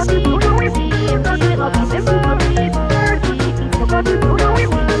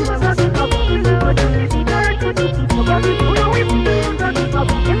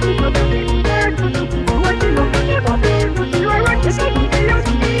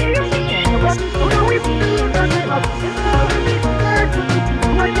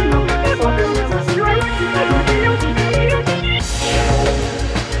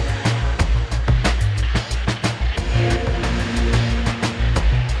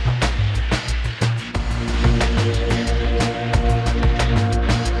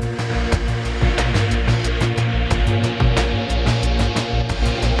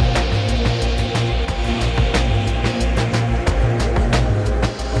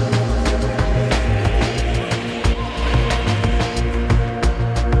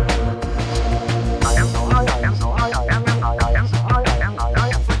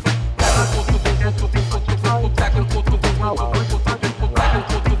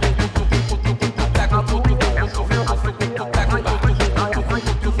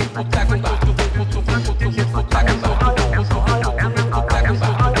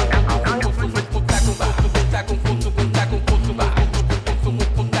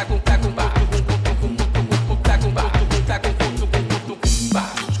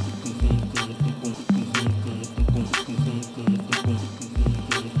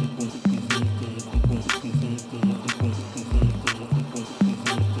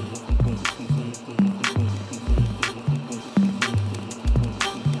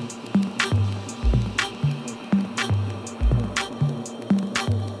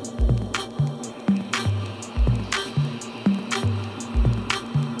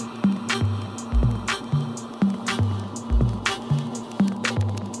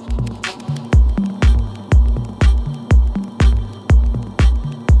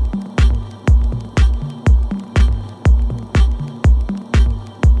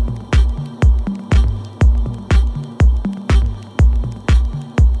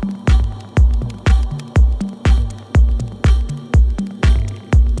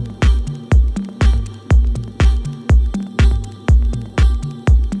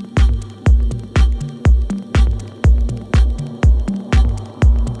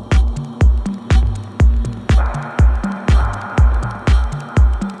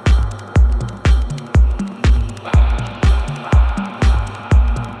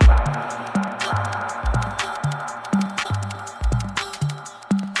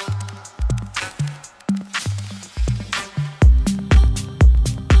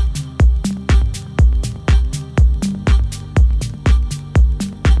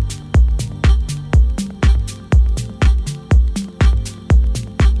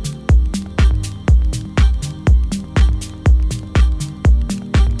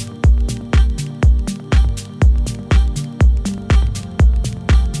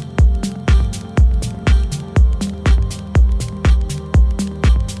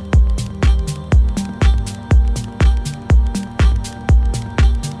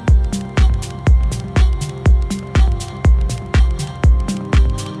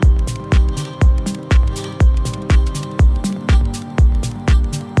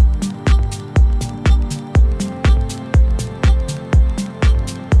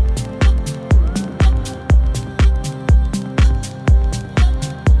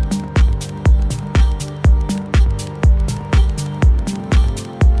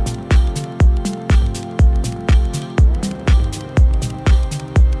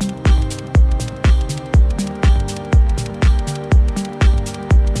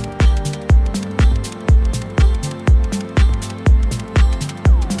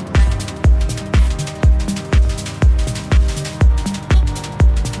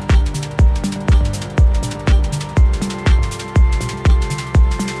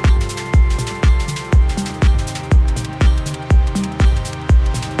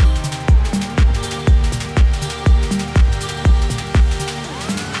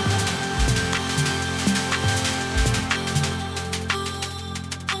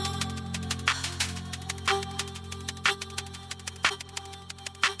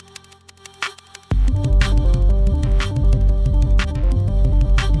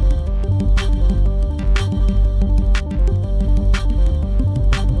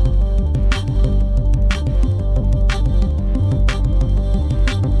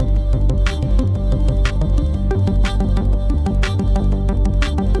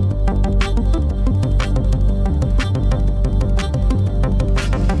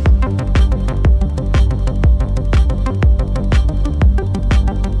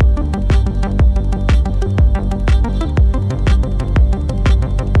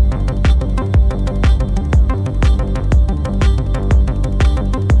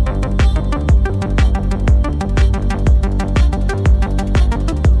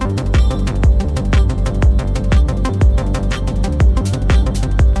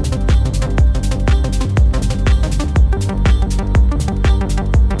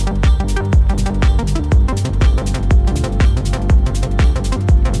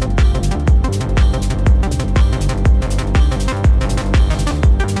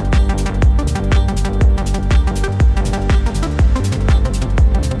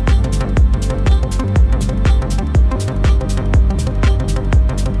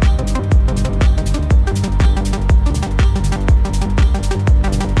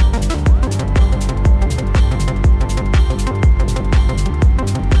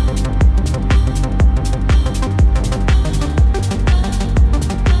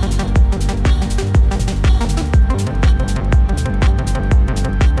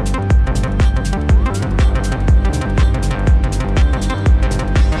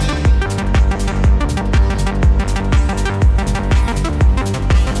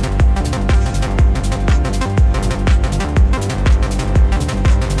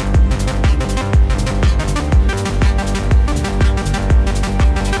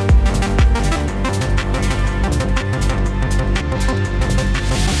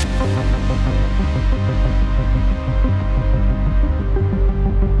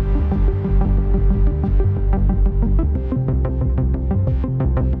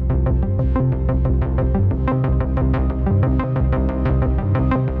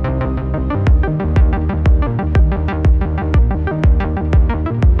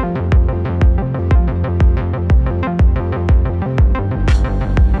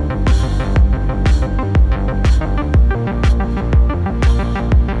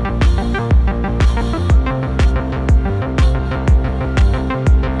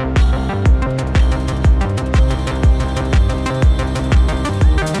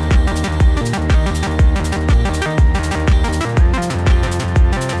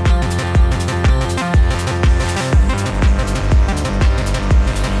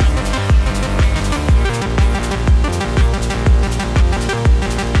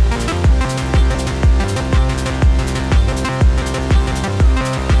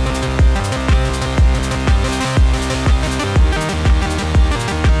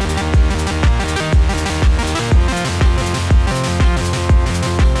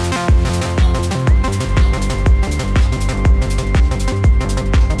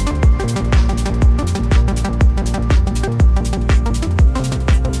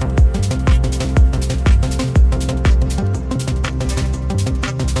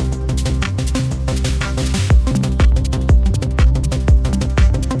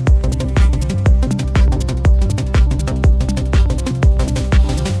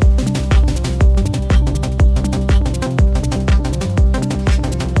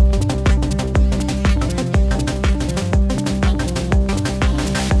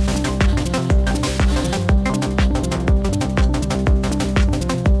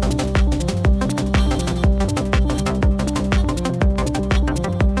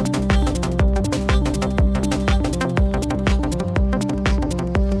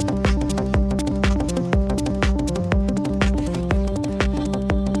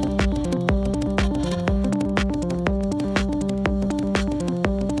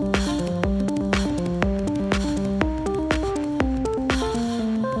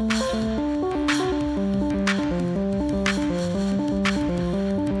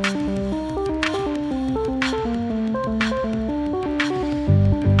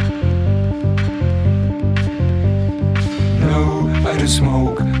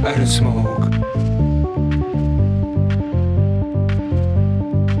I don't smoke.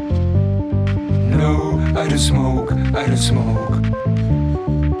 No, I don't smoke, I don't smoke.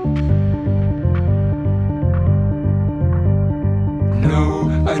 No,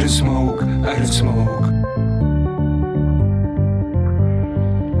 I don't smoke, I don't smoke.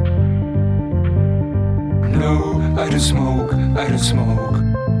 No, I don't smoke, I don't smoke.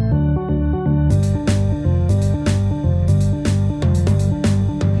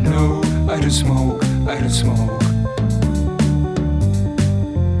 No, I don't smoke, I don't smoke.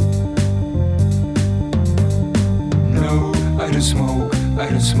 No, I don't smoke, I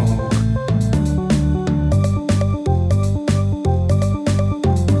don't smoke.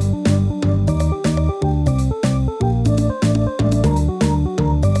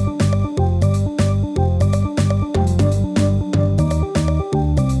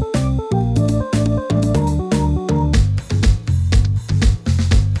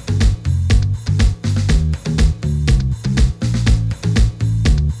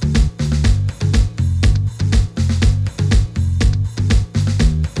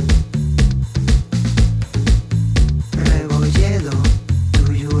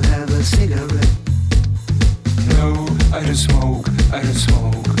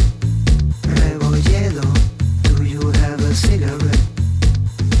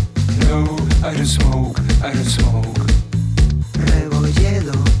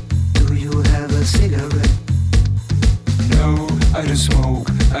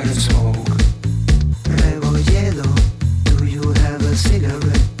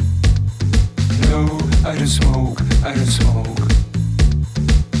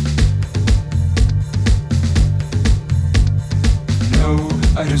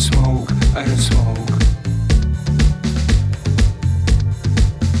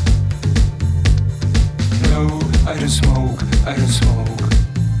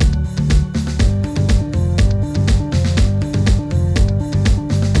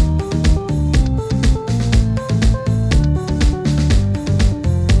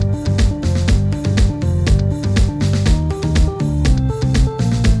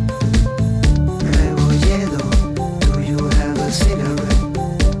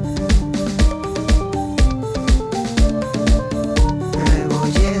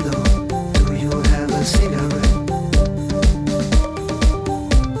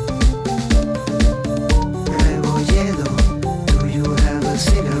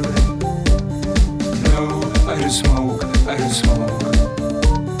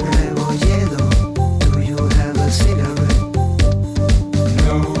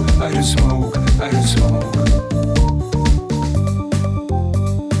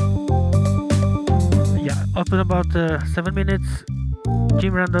 Up in about 7 minutes,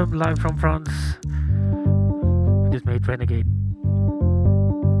 Jim Random live from France. Just made Renegade.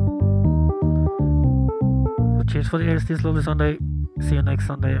 So cheers for the air, this lovely Sunday. See you next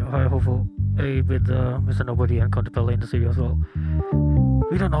Sunday, I hopeful. With Mr. Nobody and Contepella in the studio as well.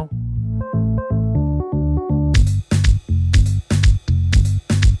 We don't know.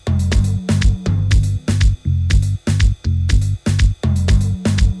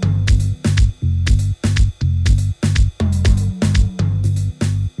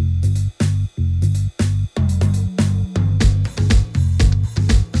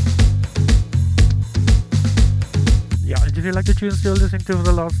 If you like the tune still listening to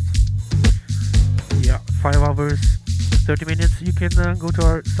the last 5 hours 30 minutes, you can go to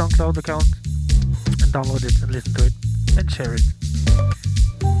our SoundCloud account and download it and listen to it and share it.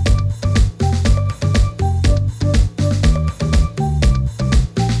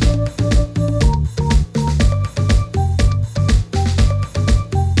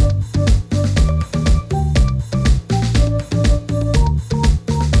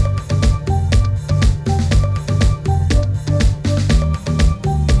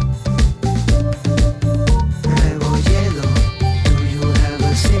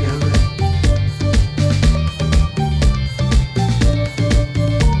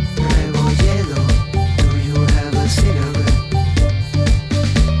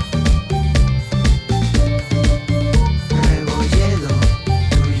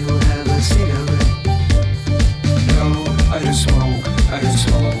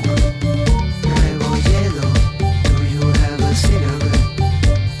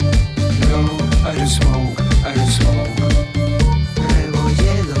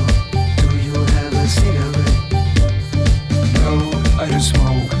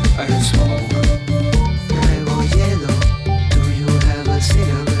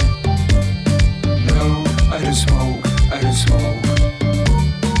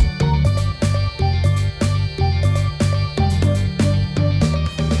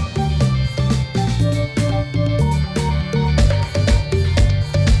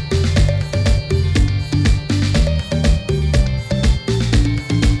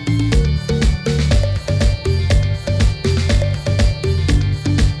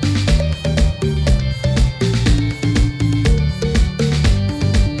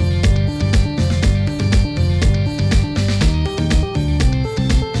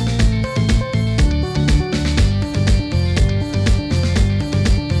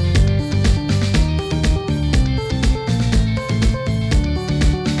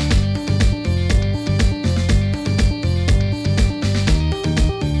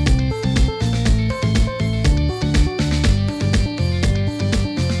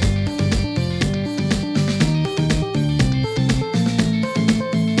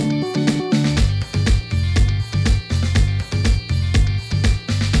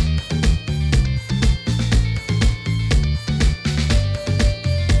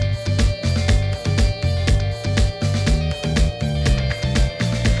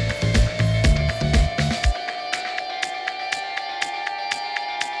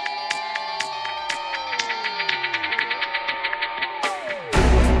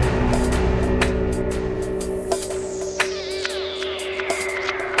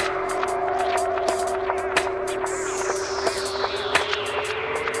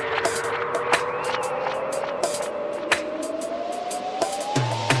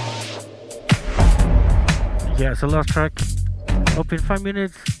 Yeah, so last track up in 5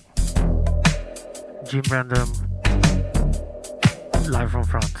 minutes. Jim Random, live from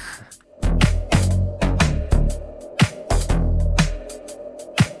France.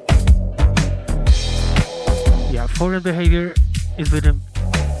 Yeah, Foreign Behavior is with him.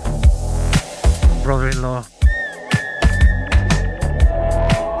 Brother-in-law.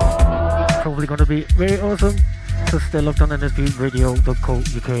 Probably gonna be very awesome. So stay locked on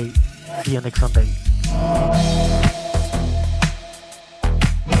nsbradio.co.uk. See you next Sunday.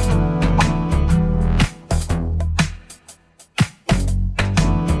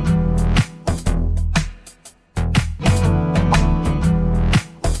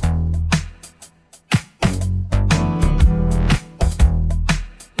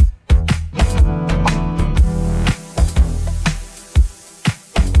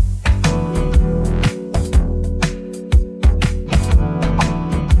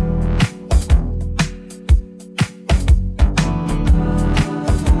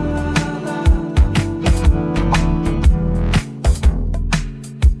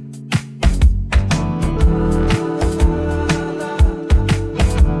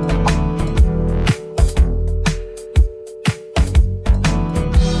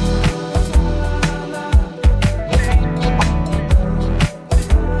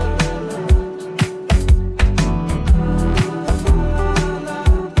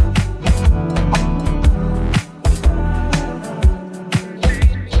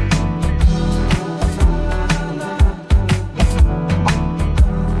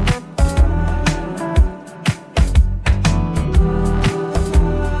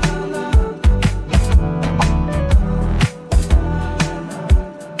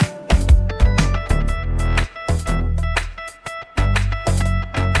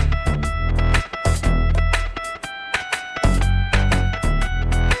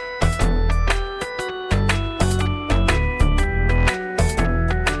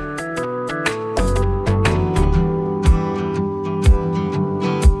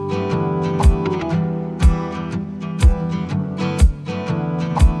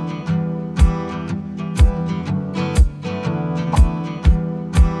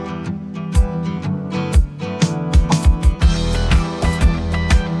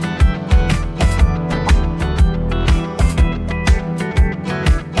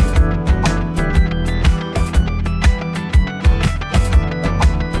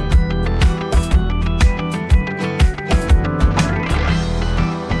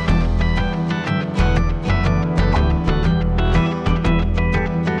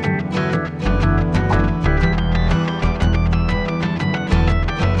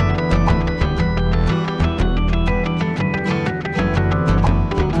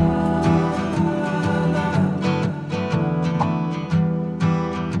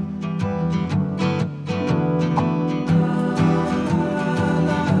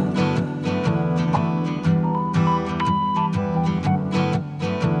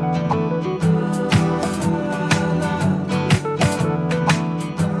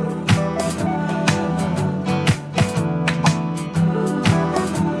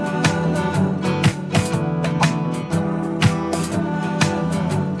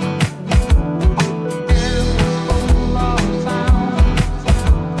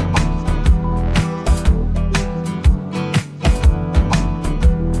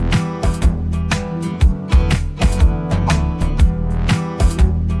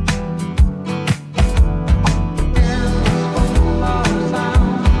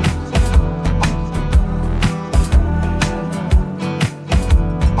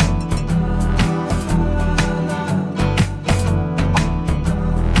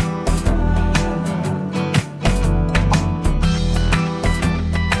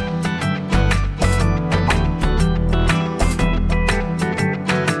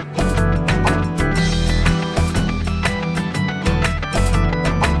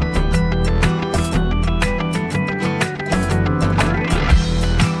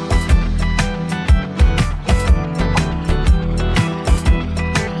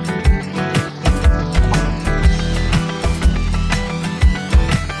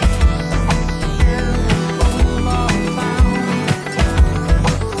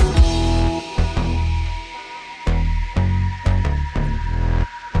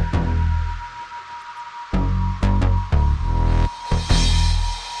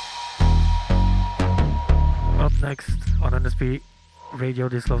 Radio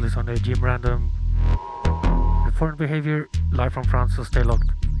this lovely Sunday, Jim Random, The Foreign Behavior, live from France, so stay locked.